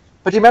Barney.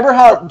 But do you remember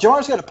how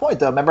Joan's got a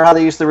point though? Remember how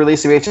they used to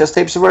release the VHS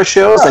tapes of our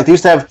shows? Like they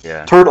used to have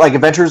Yeah. like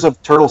Adventures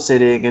of Turtle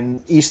Sitting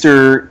and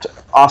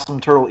Awesome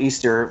Turtle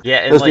Easter. Yeah,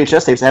 and those like,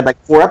 VHS tapes had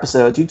like 4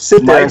 episodes. You'd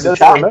sit there Mike as a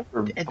doesn't child.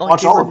 remember. and watch like,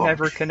 they all were of them.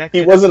 never connected.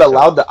 He wasn't so-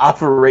 allowed to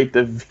operate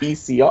the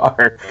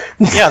VCR.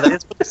 Yeah, they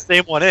just put the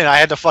same one in. I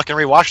had to fucking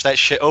rewatch that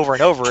shit over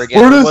and over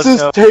again. Where There does was this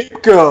no-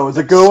 tape go? Does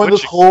it go in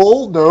this Switching.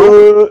 hole?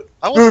 No.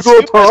 I wasn't Go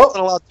stupid. I top.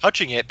 wasn't allowed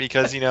touching it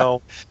because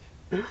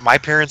my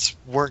parents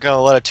weren't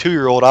gonna let a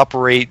 2-year-old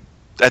operate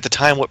at the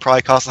time what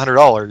probably cost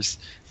 $100.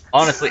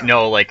 Honestly,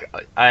 no. Like,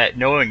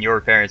 knowing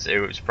your parents, it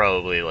was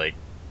probably like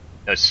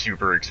a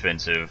super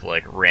expensive,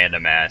 like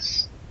random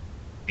ass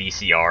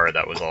VCR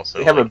that was also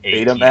They have a like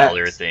 $18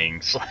 Betamax?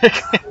 things.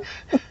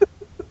 Like,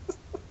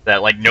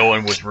 that like no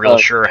one was real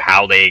sure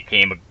how they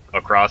came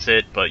across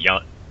it, but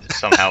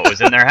somehow it was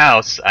in their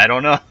house. I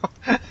don't know.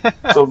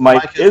 So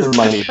Mike Mike is is the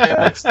money rich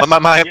back.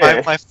 But my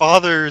Yeah.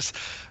 father's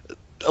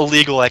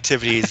illegal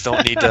activities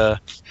don't need to.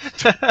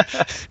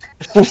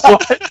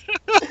 What?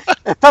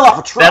 It fell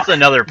off a truck. That's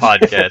another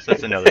podcast.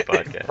 That's another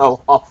podcast.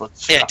 Oh, awful.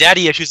 Yeah,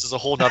 daddy issues is a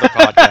whole nother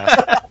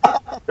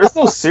podcast. There's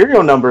no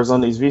serial numbers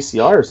on these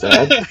VCRs,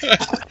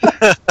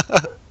 Dad.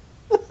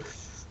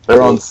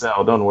 They're on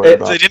sale. Don't worry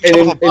about They it. didn't And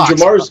come in, off a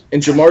box.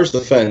 in Jamar's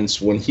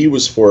defense, when he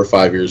was 4 or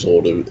 5 years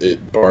old,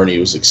 Barney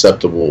was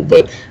acceptable.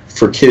 But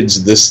for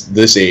kids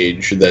this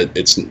age,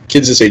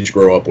 kids this age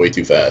grow up way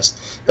too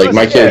fast. Like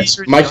my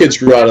kids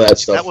grew out of that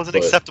stuff. That wasn't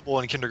but- acceptable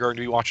in kindergarten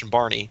to be watching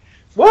Barney.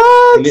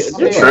 What? Yeah,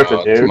 You're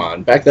tripping, dude. Come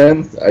on, back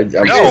then, I'm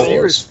No. sure it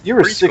you was.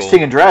 were Preschool.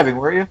 16 and driving,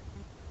 were you?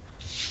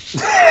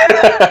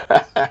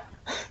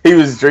 He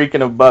was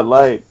drinking a Bud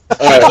Light.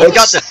 All right, He's got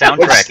let's- the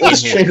soundtrack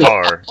let's in change- his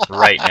car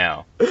right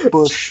now.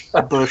 Bush.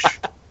 I didn't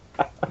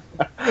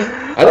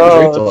Oh,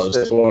 drink till I was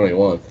shit.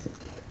 21.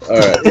 All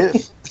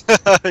right.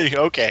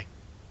 Okay.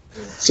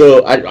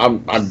 So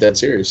I'm dead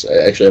serious.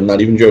 Actually, I'm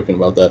not even joking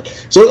about that.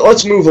 So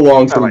let's move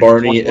along from like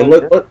Barney and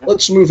 21.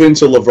 let's move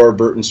into LeVar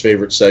Burton's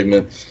favorite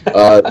segment.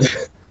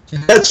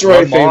 That's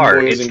right, Lamar.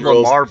 fanboys It's and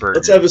girls. Lamar Burton.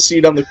 Let's have a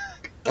seat on the.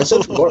 I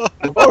said LeVar.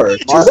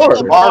 It's Lamar.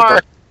 LeVar.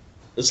 Lamar.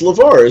 It's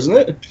LeVar, isn't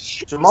it?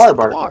 Jamar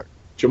Barton.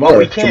 Jamar. Well,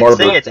 we can't Jamar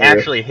say Burton. it's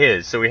actually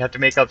his, so we have to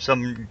make up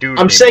some dude. I'm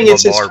named saying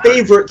it's his Lamar Burton.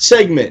 favorite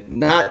segment,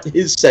 not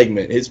his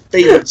segment. His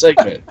favorite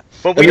segment.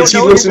 But That we means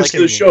don't he know listens his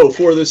to the segment.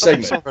 show for this Some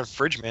segment. sort of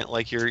infringement,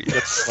 like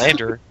that's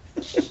slander.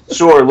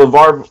 Sure,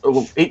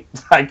 LeVar.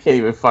 I can't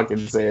even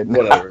fucking say it. Now.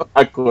 Whatever.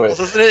 I quit. Well,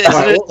 isn't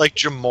it like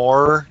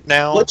Jamar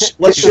now? Let's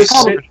It's just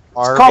called- sit.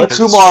 Jamar, Called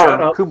because- Shut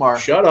Kumar. up. Kumar.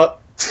 Shut up.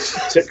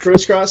 Sit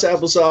crisscross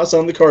applesauce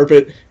on the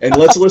carpet and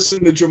let's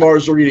listen to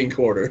Jamar's reading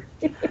corner.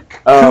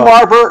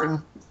 Kumar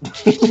Burton.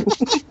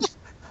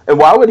 And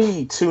why would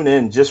he tune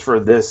in just for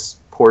this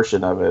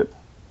portion of it?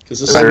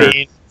 Because Is there I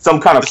mean,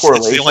 some kind of it's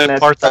correlation? the only that's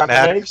part that trying to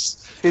make?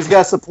 matters. He's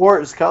got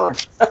support his color.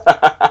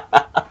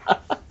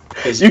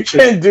 You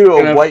can't do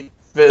a white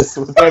fist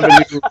with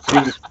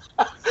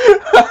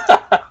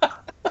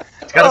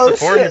It's got Oh, to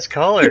support shit. his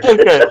color.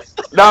 Okay,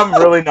 now I'm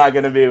really not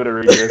going to be able to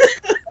read this.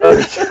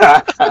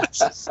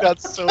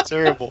 That's so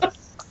terrible.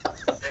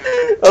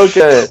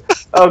 Okay,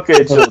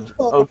 children.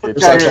 Okay,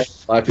 Yeah, children.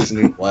 Black is the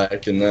new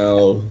black, and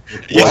now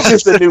What's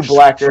just the new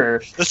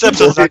blacker? This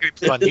episode's not going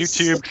to be put on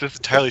YouTube because it's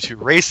entirely too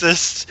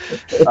racist.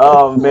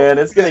 Oh man,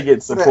 it's going to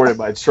get supported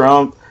by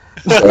Trump.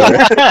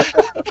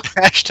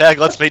 Hashtag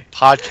let's make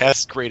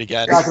podcasts great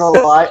again. Not gonna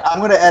lie, I'm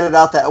gonna edit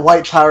out that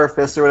white power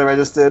fist or whatever I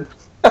just did.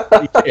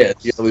 yeah,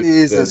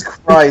 Jesus Do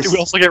Christ. we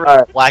also get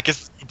Alright.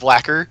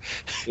 blacker?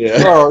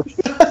 yeah. Oh,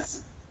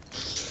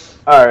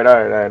 All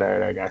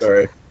right, guys.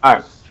 Sorry.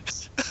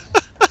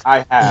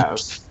 I have a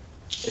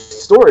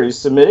story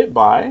submitted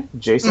by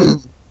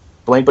Jason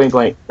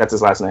blank. That's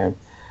his last name.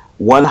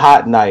 One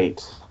hot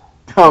night,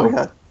 oh my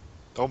god.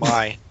 Oh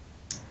my.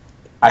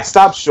 I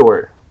stopped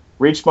short,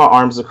 reached my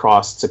arms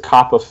across to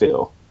cop a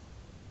feel.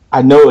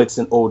 I know it's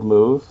an old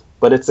move,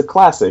 but it's a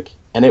classic,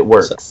 and it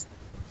works.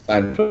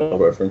 Seinfeld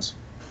reference.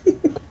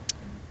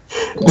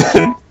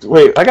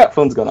 Wait, I got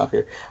phones going off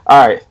here.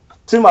 All right.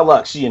 To my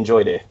luck, she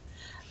enjoyed it.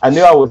 I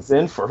knew I was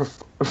in for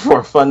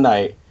a fun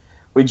night.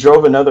 We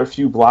drove another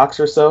few blocks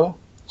or so.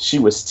 She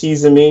was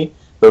teasing me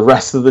the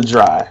rest of the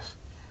drive.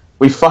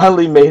 We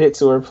finally made it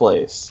to her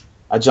place.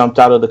 I jumped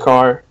out of the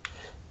car.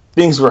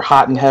 Things were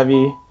hot and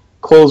heavy.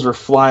 Clothes were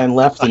flying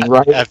left and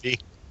right. Heavy.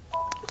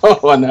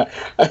 Oh, no.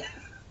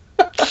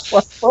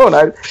 My phone,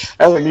 I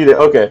don't need it.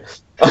 Okay.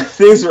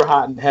 Things were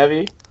hot and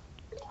heavy.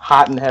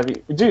 Hot and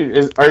heavy.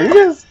 Dude, are you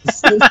guys...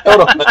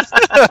 Hold on.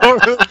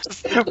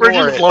 We're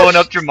just blowing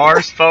up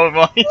Jamar's phone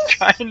while he's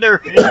trying to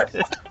read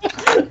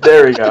it.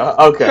 There we go.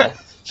 Okay.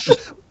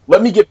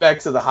 Let me get back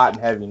to the hot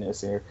and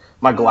heaviness here.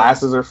 My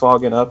glasses are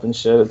fogging up and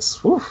shit. It's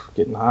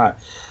getting hot.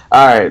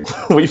 All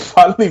right. We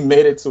finally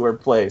made it to her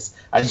place.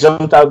 I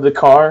jumped out of the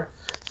car.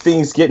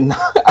 Things getting...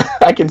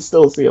 I can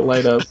still see it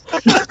light up.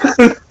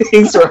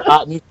 Things were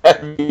hot and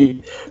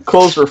heavy.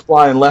 Clothes were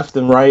flying left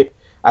and right.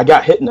 I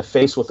got hit in the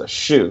face with a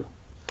shoe.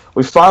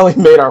 We finally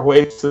made our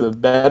way to the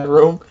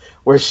bedroom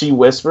where she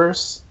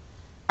whispers,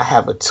 I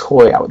have a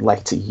toy I would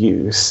like to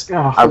use.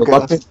 Oh, I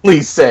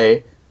reluctantly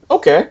say,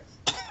 okay.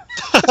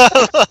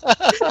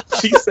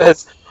 She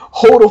says,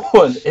 hold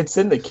on, it's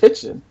in the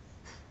kitchen.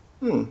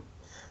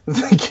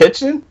 The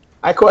kitchen?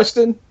 I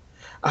question.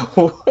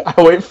 I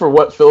wait for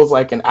what feels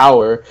like an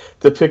hour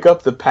to pick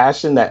up the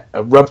passion that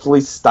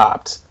abruptly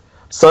stopped.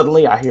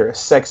 Suddenly, I hear a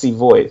sexy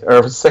voice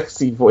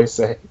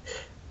say,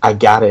 I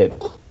got it.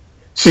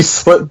 She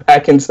slipped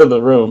back into the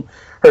room.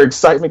 Her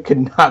excitement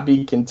could not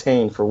be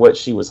contained for what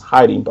she was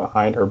hiding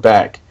behind her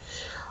back.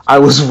 I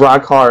was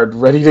rock hard,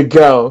 ready to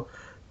go.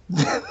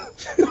 Then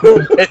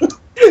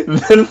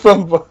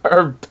from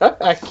her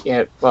back, I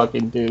can't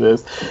fucking do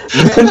this.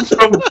 Then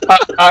from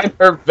behind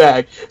her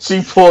back,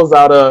 she pulls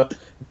out a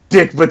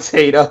dick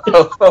potato.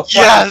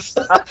 Yes!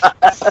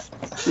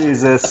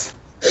 Jesus.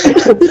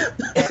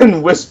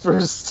 And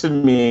whispers to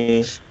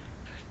me,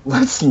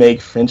 let's make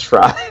French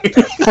fries.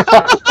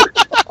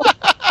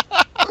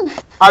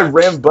 I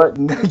ran butt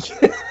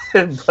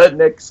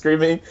neck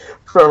screaming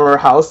from her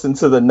house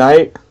into the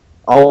night.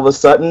 All of a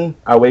sudden,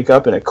 I wake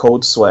up in a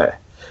cold sweat.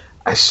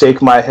 I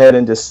shake my head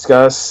in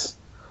disgust.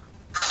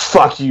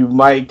 Fuck you,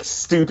 Mike.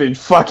 Stupid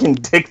fucking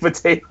dick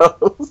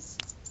potatoes.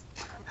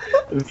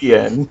 The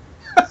end.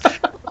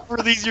 Were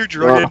these your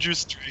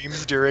drug-induced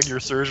dreams during your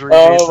surgery?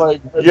 Oh my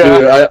god.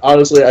 Dude,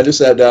 I just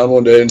sat down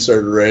one day and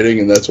started writing,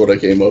 and that's what I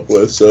came up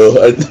with.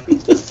 So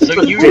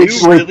So you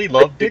really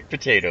love dick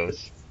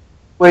potatoes.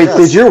 Wait,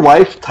 did your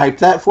wife type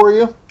that for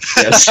you?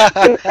 yes.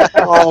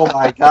 Oh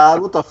my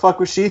god, what the fuck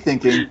was she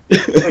thinking?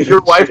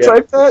 Your wife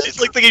typed that? She's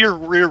like thinking you're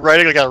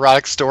writing like an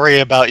erotic story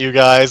about you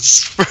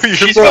guys. For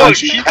your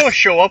She's gonna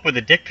show up with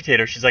a dick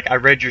potato. She's like, I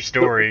read your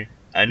story.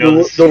 I know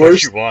this is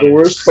what you wanted.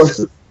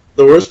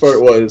 The worst part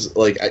was,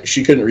 like,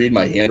 she couldn't read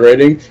my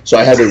handwriting, so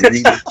I had to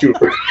read it to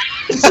her.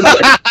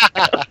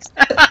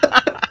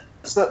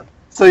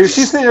 So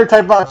she's sitting there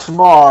typing about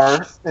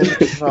Tamar, and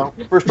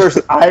first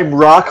person, I'm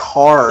rock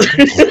hard.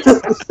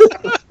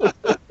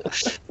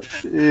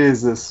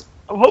 Jesus.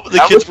 I'm hoping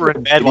the kids were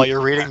in bed while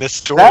you're reading this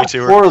story That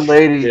to her. poor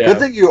lady. Yeah. Good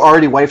thing you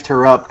already wifed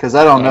her up, because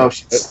I don't know if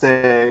she'd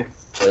stay.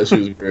 Yeah, she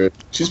was great.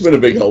 She's been a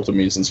big help to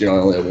me since, I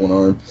only have one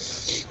arm.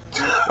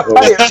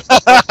 I'm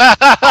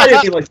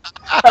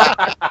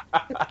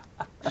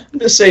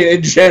just saying,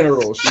 in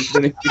general, she's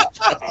been a huge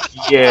help.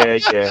 Yeah,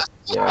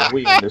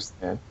 we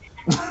understand.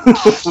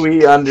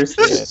 We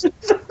understand.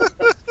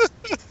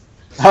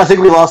 I think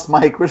we lost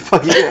Mike. Where the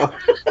fuck you go?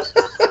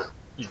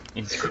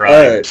 He's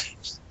crying. Alright,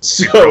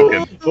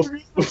 so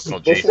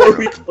before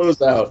we close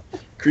out,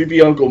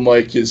 Creepy Uncle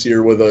Mike is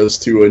here with us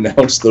to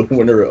announce the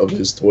winner of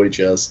his toy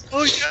chest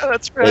Oh yeah,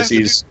 that's right. as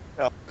he's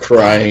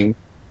crying.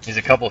 He's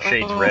a couple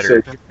shades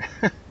redder.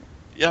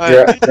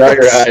 Yeah. Dry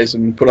your eyes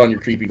and put on your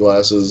creepy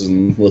glasses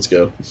and let's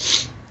go.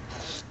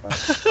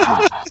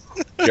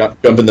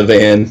 Jump in the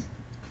van,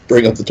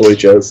 bring up the toy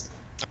chest.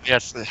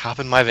 Yes, hop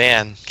in my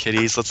van,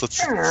 kiddies. Let's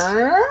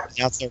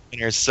announce our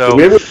winners. So Did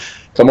we ever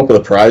come up with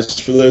a prize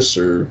for this,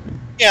 or?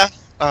 yeah.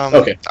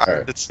 Okay,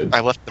 alright. I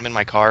left them in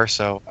my car,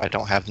 so I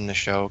don't have them to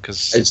show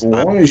because As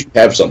long as you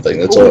have something,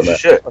 that's all that matters.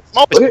 Shit. I'm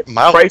always Look at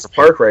mildly Price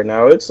Park right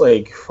now. It's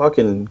like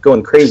fucking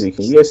going crazy.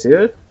 Can you guys see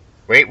it?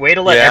 Wait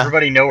to let Yeah.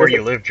 everybody know where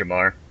you live,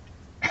 Jamar.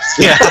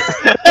 Yeah.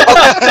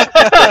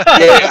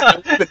 Yeah,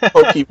 the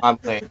Pokemon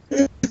thing.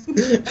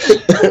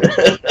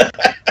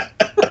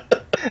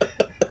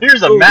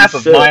 Here's a Holy map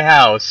of shit. my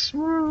house.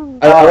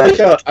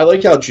 I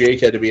like how Jake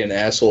had to be an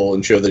asshole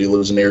and show that he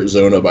lives in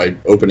Arizona by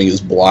opening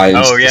his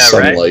blinds Oh, to yeah,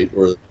 sunlight,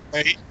 where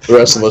Right. the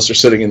rest of us are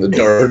sitting in the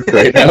dark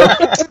right now.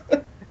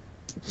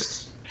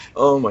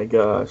 Oh my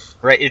gosh.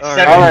 Right, it's All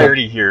right.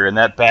 7:30 here, and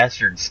that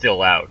bastard's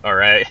still out. All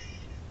right.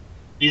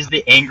 He's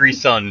the angry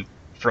son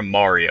from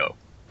Mario.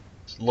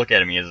 Just look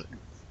at him. He has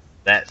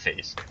that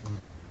face.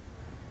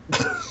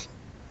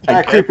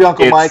 Creepy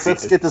Uncle can't Mike, see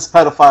let's it. get this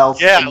pedophile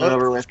Yeah, thing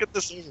over let's with. get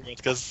this over with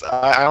because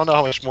I don't know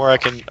how much more I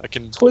can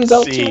Toys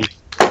out see.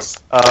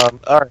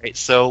 All right,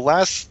 so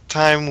last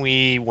time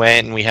we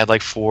went and we had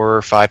like 4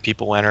 or 5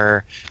 people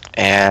enter,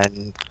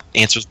 and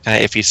answers were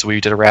kind of iffy, so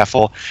we did a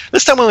raffle.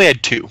 This time we only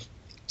had 2.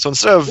 So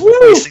instead of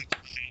wasting time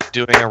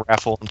doing a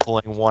raffle and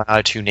pulling 1 out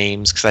of 2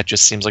 names, because that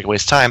just seems like a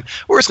waste of time,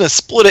 we're just going to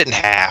split it in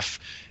half.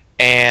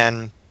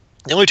 And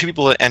The only two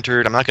people that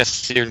entered, I'm not going to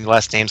say your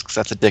last names because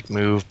that's a dick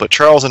move, but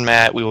Charles and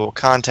Matt, we will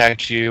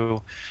contact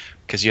you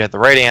because you had the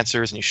right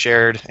answers and you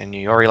shared and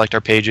you already liked our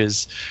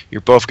pages.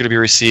 You're both going to be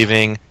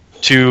receiving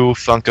 2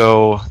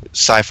 Funko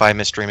Sci-Fi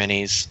Mystery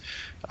Minis.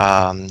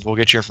 We'll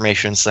get your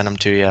information, send them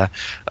to you.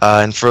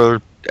 And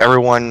for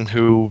everyone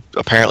who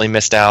apparently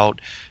missed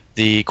out,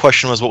 the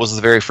question was, what was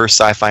the very first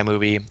sci-fi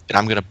movie? And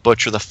I'm going to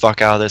butcher the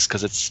fuck out of this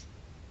because it's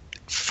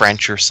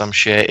French or some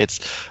shit. It's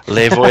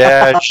Les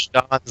Voyages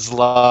dans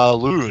la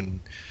Lune.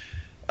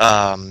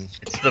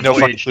 It's the no voyage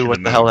fucking clue to what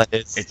the the moon. hell that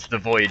is. It's the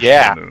voyage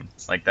Yeah. to the moon.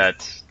 Like,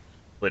 that's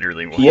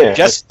literally what Yeah,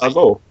 Just- I'll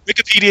go.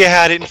 Wikipedia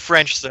had it in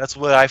French, so that's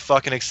what I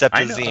fucking accepted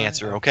I as the know.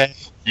 answer, okay?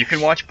 You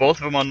can watch both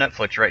of them on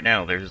Netflix right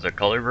now. There's a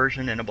color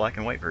version and a black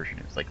and white version.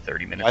 It's like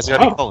 30 minutes Why's it long.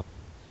 gotta be color?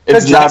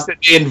 It's Good job. nice that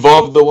they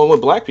involved the one with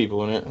black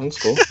people in it. That's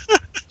cool.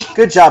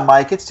 Good job,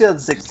 Mike. It's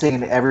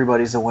 2016.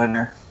 Everybody's a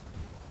winner.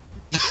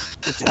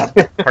 Good job.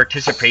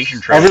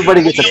 Participation trophy.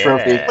 Everybody gets a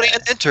trophy. If anybody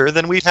had enter,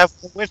 then we'd have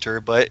winter,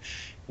 but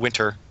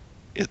winter.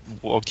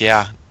 Well,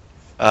 yeah. Few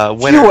will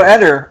Winter.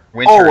 enter.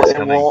 Winter is and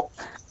coming. well,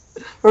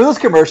 for those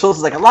commercials,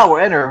 it's like a lot will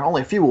enter,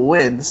 only a few will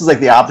win. This is like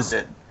the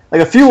opposite.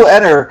 Like a few will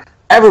enter,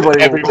 everybody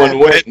will Everyone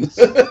win. wins.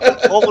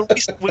 Well,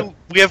 when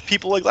we have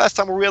people like last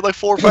time where we had like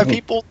 4 or 5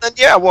 people, then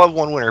yeah, we'll have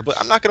one winner. But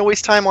I'm not going to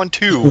waste time on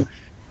 2.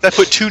 If I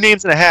put 2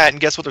 names in a hat and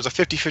guess what? There's a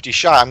 50-50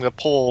 shot. I'm going to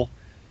pull.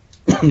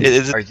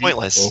 It's Are these-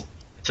 pointless.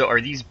 So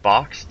are these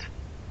boxed?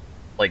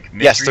 Like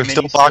Yes, mystery they're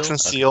still minis boxed and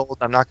Okay. sealed.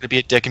 I'm not going to be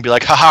a dick and be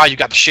like, haha, you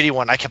got the shitty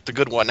one. I kept the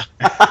good one.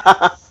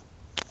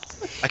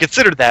 I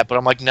considered that, but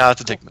I'm like, no,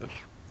 that's a dick move.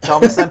 Tell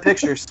them to send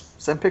pictures.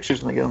 Send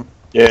pictures when they get them.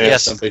 Yeah.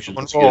 Yes, some pictures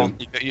one is roll.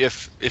 good.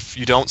 If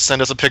you don't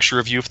send us a picture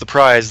of you for the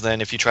prize, then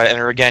if you try to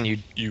enter again,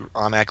 you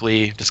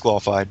automatically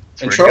disqualified.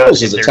 And Swear to Charles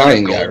God, is there's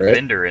Italian a guy, gold right?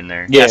 vendor in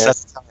there. Yeah. Yes,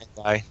 that's the Italian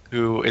guy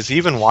who is he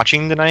even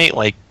watching tonight.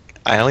 Like,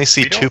 I only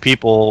see We don't- 2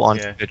 people on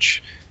Yeah.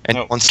 Twitch, and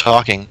No. no one's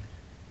talking.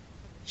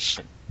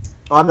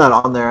 Oh, I'm not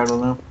on there. I don't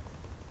know.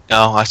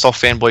 No, I saw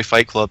Fanboy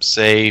Fight Club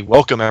say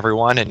 "Welcome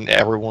everyone," and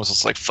everyone was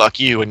just like "Fuck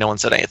you," and no one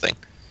said anything.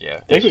 Yeah. I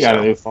think we got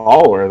a new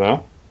follower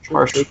though.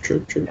 Harsh.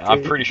 True. Yeah,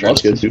 I'm pretty sure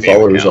That's this good. is Two a spam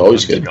followers is account.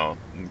 always I'm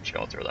good. just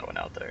gonna throw that one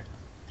out there.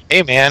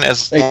 Hey man,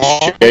 as long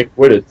Thanks, Jake.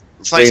 Way to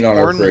it's nice rain on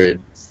our porn, parade.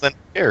 then who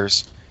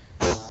cares?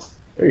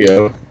 There you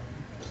go.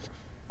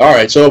 All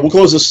right, so we'll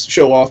close this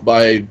show off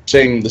by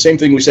saying the same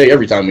thing we say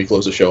every time we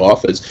close the show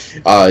off. Is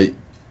wow,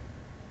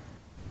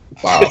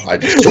 I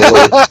just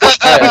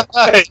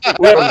totally.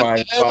 Never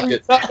mind. Fuck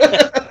it.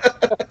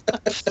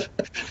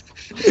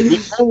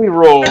 The only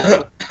role.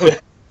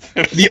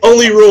 The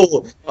only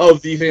rule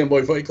of the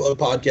Fanboy Fight Club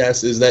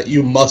podcast is that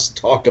you must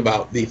talk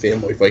about the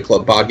Fanboy Fight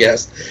Club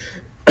podcast.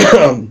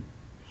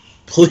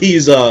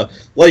 Please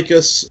like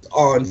us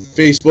on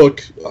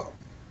Facebook.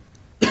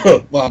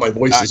 Wow, my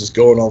voice is just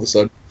going all of a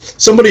sudden.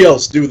 Somebody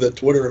else do the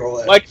Twitter and all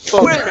that. Like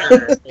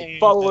Twitter.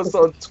 Follow us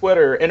on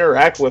Twitter.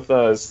 Interact with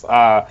us. Go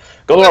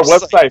to our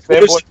website,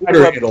 What's the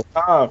Twitter handle?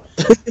 fanboyfightclub.com.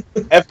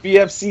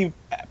 FBFC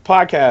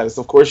podcast.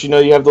 Of course, you know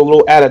you have the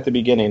little ad at the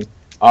beginning.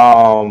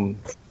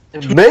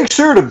 Make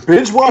sure to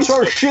binge watch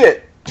our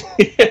shit.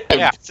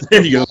 Yeah,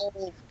 There you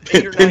go.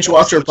 Binge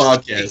watch our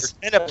podcast.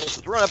 10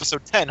 episodes. We're on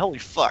episode 10. Holy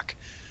fuck!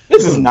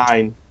 This is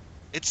 9.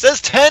 It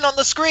says 10 on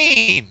the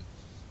screen.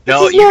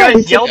 No, is you not-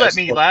 guys yelled at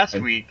me Yes. last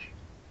week.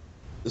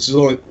 This is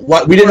only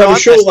we didn't have a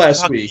show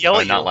last week. Yell Oh,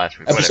 at not you. last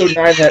week. Episode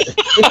Whatever. 9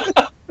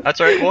 had. That's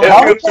all right. Yeah,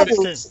 Well,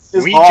 episode is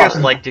we hard.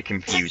 just like to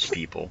confuse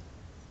people.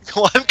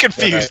 Well, I'm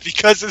confused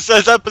because it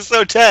says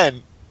episode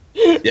 10.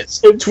 Yes.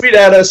 Tweet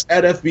at us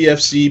at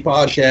FBFC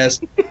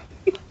Podcast.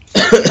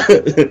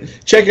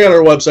 Check out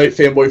our website,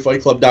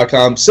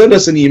 fanboyfightclub.com. Send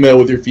us an email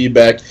with your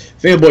feedback,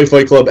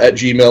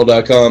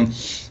 fanboyfightclub@gmail.com.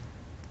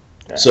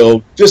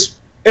 So just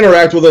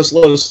interact with us,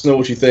 let us know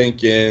what you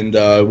think, and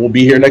we'll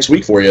be here next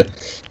week for you.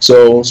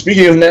 So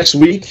speaking of next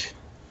week,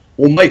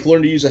 will Mike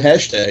learn to use a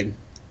hashtag?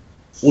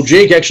 Will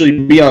Jake actually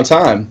be on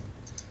time?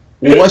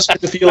 Will Wes get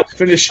to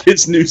finish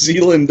his New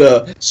Zealand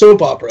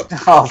soap opera?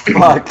 Oh,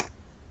 fuck.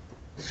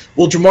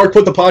 Will Jamar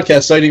quit the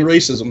podcast citing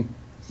racism?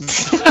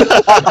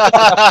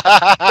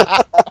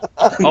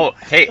 Oh,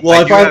 hey,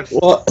 Well, I do have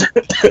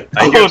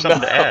I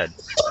something to add.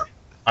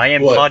 I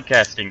am What?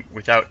 podcasting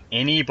without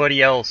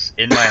anybody else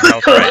in my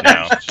house right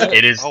now.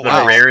 It is Oh, the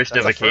wow. rarest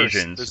That's of a first.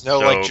 occasions. There's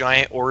no so, like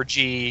giant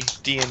orgy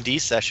D&D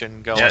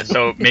session going. yeah,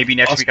 so maybe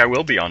next week I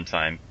will be on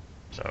time.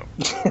 So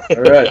all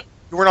right.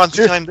 You weren't on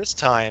time this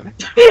time.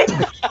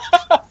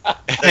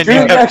 and Tune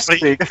in next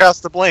everybody week. has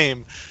to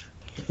blame.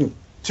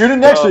 Tune in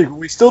next week.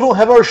 We still don't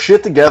have our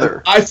shit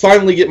together. I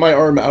finally get my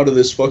arm out of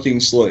this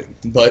fucking sling,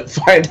 but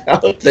find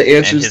out the and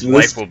answers his to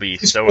wife this will be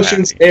these so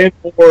questions happy. and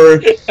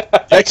more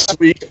next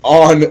week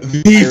on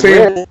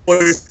the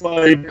Fanboy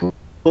Fight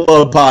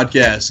Club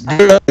podcast.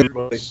 Good night,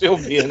 everybody. She'll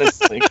be in this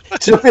thing.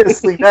 She'll be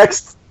asleep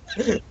next.